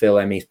sort of fill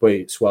Emmy's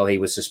boots while he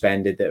was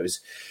suspended. It was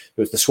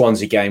the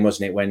Swansea game,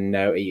 wasn't it, when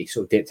he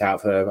sort of dipped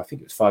out for, I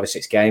think it was 5 or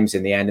 6 games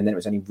in the end, and then it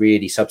was only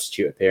really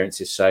substitute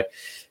appearances. So,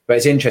 but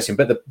it's interesting.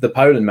 But the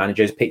Poland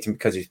manager has picked him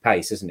because of his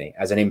pace, isn't he,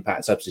 as an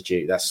impact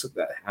substitute.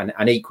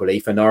 And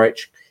equally for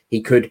Norwich, he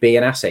could be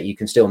an asset. You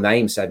can still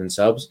name 7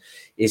 subs.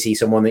 Is he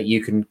someone that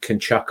you can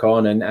chuck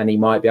on and he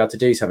might be able to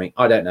do something?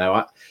 I don't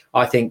know.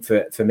 I think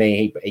for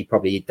me, he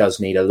probably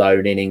does need a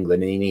loan in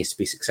England, and he needs to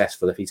be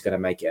successful if he's going to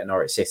make it at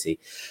Norwich City.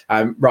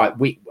 Right,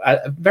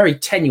 a very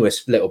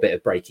tenuous little bit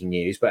of breaking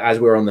news, but as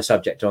we're on the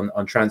subject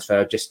on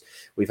transfer,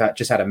 we've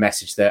had a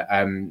message that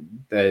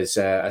there's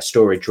a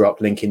story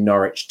dropped linking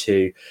Norwich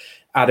to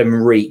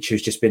Adam Reach,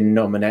 who's just been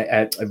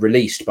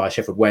released by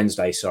Sheffield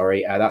Wednesday.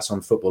 That's on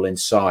Football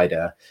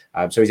Insider.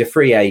 So he's a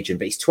free agent,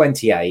 but he's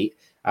 28.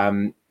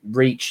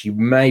 Reach, you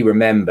may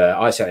remember,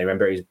 I certainly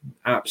remember, it was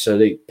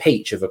absolute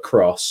peach of a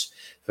cross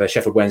for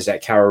Sheffield Wednesday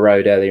at Carrow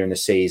Road earlier in the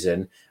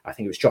season. I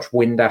think it was Josh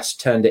Windass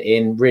turned it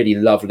in. Really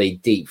lovely,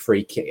 deep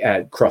free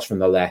kick, cross from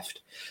the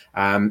left.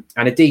 And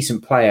a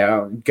decent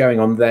player.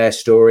 Going on their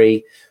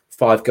story,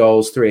 5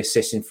 goals, 3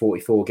 assists in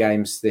 44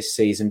 games this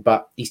season,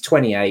 but he's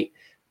 28.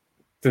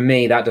 For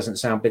me, that doesn't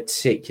sound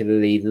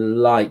particularly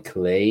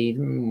likely.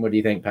 What do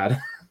you think,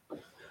 Pad?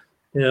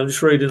 Yeah, I'm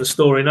just reading the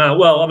story now.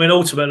 Well, I mean,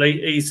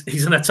 ultimately,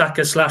 he's an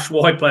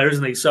attacker/wide player,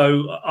 isn't he?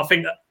 So I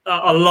think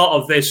a lot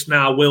of this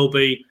now will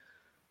be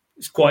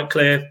it's quite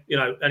clear.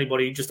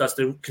 Anybody just has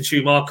to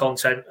consume our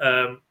content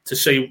to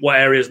see what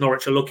areas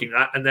Norwich are looking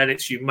at, and then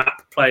it's you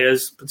map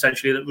players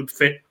potentially that would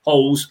fit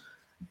holes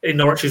in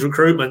Norwich's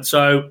recruitment.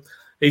 So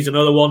he's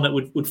another one that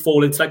would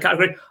fall into that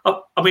category.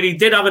 I mean, he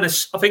did have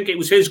I think it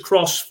was his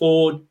cross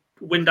for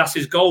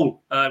Windas's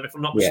goal, if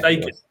I'm not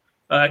mistaken,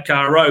 at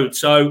Carrow Road.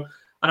 So,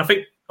 and I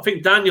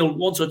think Daniel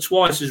once or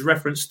twice has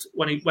referenced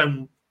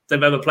when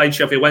they've ever played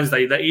Sheffield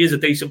Wednesday that he is a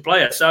decent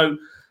player. So,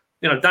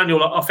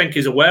 Daniel, I think,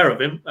 is aware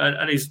of him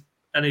and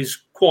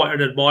he's quite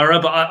an admirer.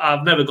 But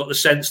I've never got the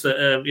sense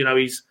that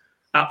he's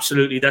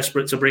absolutely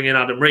desperate to bring in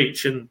Adam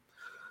Reach. And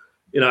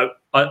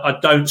I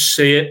don't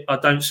see it. I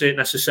don't see it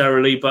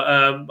necessarily. But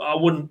I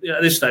wouldn't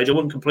at this stage. I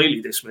wouldn't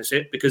completely dismiss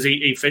it because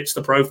he fits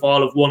the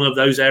profile of one of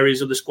those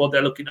areas of the squad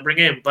they're looking to bring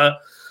in. But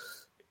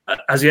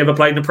has he ever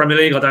played in the Premier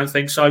League? I don't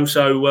think so.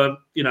 So,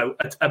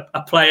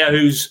 a player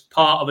who's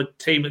part of a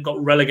team that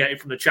got relegated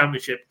from the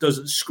Championship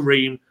doesn't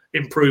scream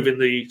improving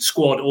the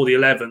squad or the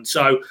 11.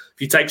 So if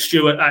you take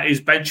Stewart at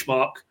his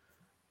benchmark,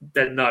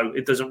 then no,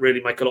 it doesn't really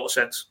make a lot of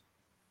sense.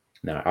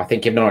 No, I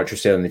think if Norwich was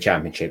still in the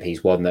Championship,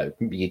 he's one that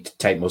you'd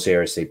take more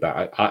seriously.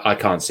 But I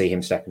can't see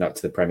him stepping up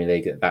to the Premier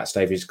League at that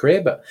stage of his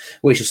career. But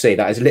we shall see.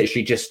 That has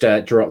literally just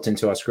dropped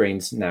into our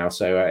screens now.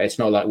 So it's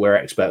not like we're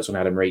experts on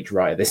Adam Reach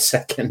right at this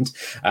second.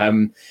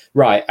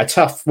 Right, a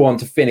tough one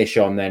to finish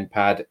on then,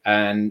 Pad.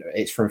 And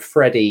it's from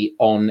Freddie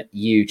on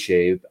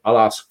YouTube. I'll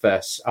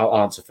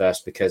answer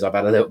first because I've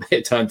had a little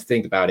bit of time to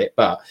think about it.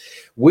 But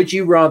would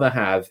you rather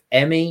have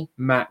Emmy,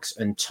 Max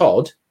and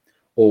Todd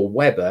or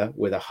Webber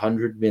with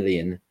 100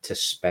 million to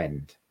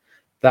spend?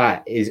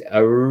 That is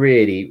a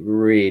really,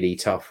 really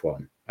tough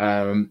one.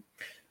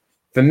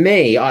 For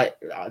me, I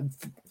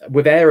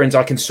with Aarons,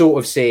 I can sort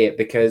of see it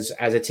because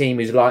as a team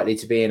who's likely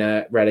to be in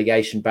a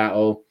relegation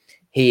battle,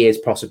 he is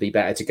possibly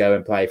better to go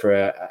and play for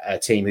a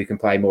team who can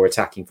play more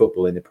attacking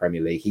football in the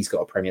Premier League. He's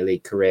got a Premier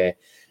League career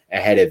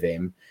ahead of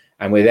him.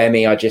 And with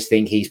Emmy, I just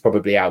think he's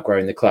probably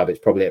outgrown the club. It's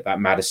probably at that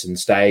Maddison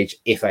stage.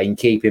 If they can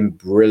keep him,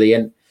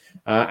 brilliant.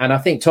 And I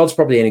think Todd's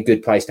probably in a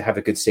good place to have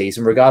a good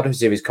season,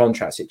 regardless of his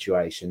contract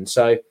situation.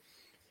 So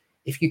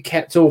if you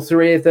kept all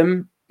three of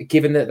them,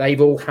 given that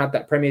they've all had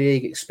that Premier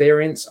League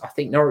experience, I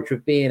think Norwich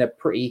would be in a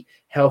pretty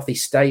healthy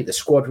state. The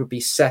squad would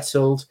be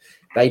settled.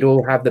 They'd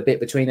all have the bit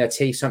between their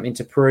teeth, something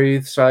to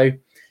prove. So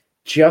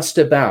just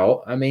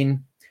about, I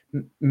mean,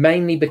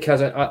 mainly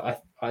because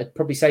I'd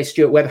probably say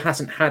Stuart Webber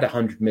hasn't had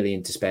 100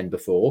 million to spend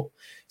before.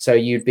 So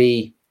you'd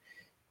be...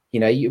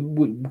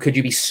 could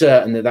you be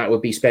certain that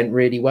would be spent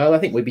really well? I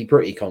think we'd be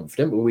pretty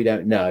confident, but we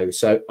don't know.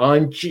 So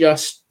I'm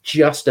just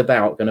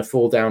about going to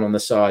fall down on the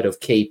side of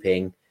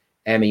keeping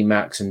Emmy,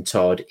 Max, and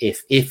Todd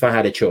if I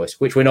had a choice.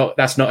 Which we're not.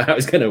 That's not how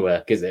it's going to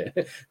work, is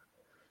it?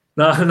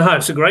 No,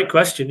 it's a great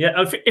question. Yeah,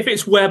 if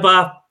it's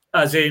Webber,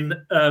 as in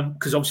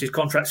because obviously his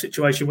contract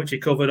situation, which he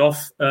covered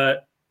off,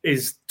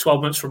 is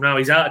 12 months from now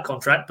he's out of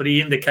contract, but he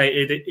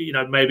indicated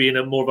maybe in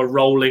a more of a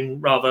rolling,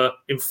 rather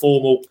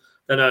informal.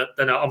 Then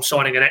I'm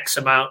signing an X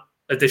amount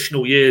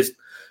additional years.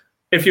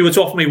 If you were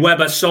to offer me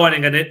Webber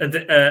signing a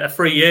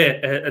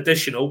 3-year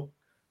additional,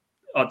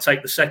 I'd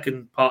take the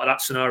second part of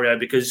that scenario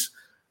because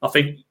I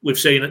think we've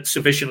seen it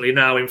sufficiently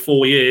now in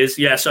 4 years.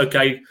 Yes,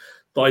 okay,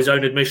 by his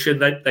own admission,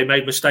 they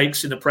made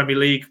mistakes in the Premier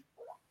League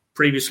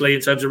previously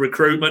in terms of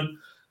recruitment,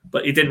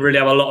 but he didn't really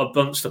have a lot of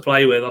bunts to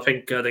play with. I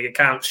think the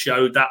accounts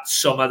showed that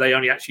summer they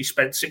only actually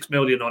spent $6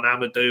 million on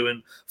Amadou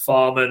and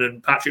Farman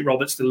and Patrick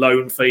Roberts, the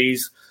loan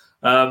fees.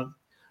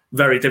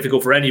 Very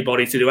difficult for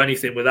anybody to do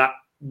anything with that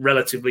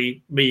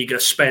relatively meagre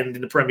spend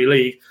in the Premier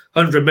League.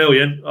 100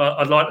 million.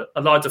 I'd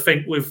like to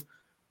think with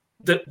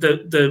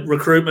the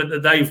recruitment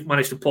that they've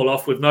managed to pull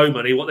off with no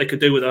money, what they could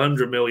do with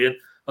 100 million,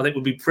 I think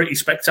would be pretty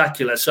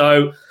spectacular.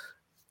 So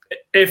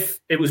if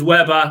it was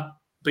Webber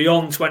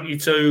beyond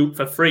 22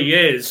 for 3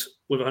 years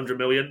with 100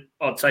 million,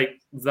 I'd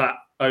take that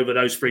over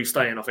those three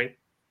staying, I think.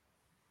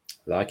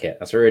 Like it.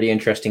 That's a really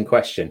interesting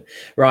question.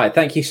 Right.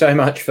 Thank you so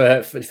much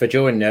for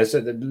joining us.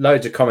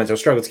 Loads of comments. I'll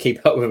struggle to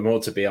keep up with them all,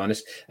 to be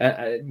honest.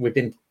 We've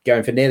been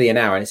going for nearly an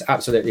hour and it's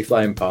absolutely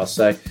flown past.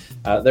 So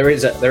there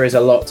is a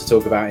lot to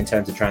talk about in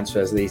terms of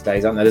transfers these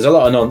days, aren't there? There's a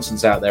lot of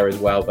nonsense out there as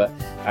well, but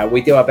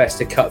we do our best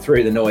to cut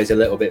through the noise a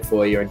little bit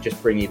for you and just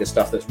bring you the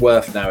stuff that's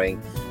worth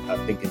knowing at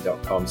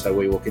pinkun.com. So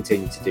we will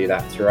continue to do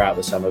that throughout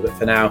the summer. But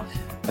for now,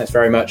 thanks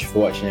very much for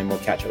watching and we'll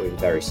catch up with you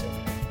very soon.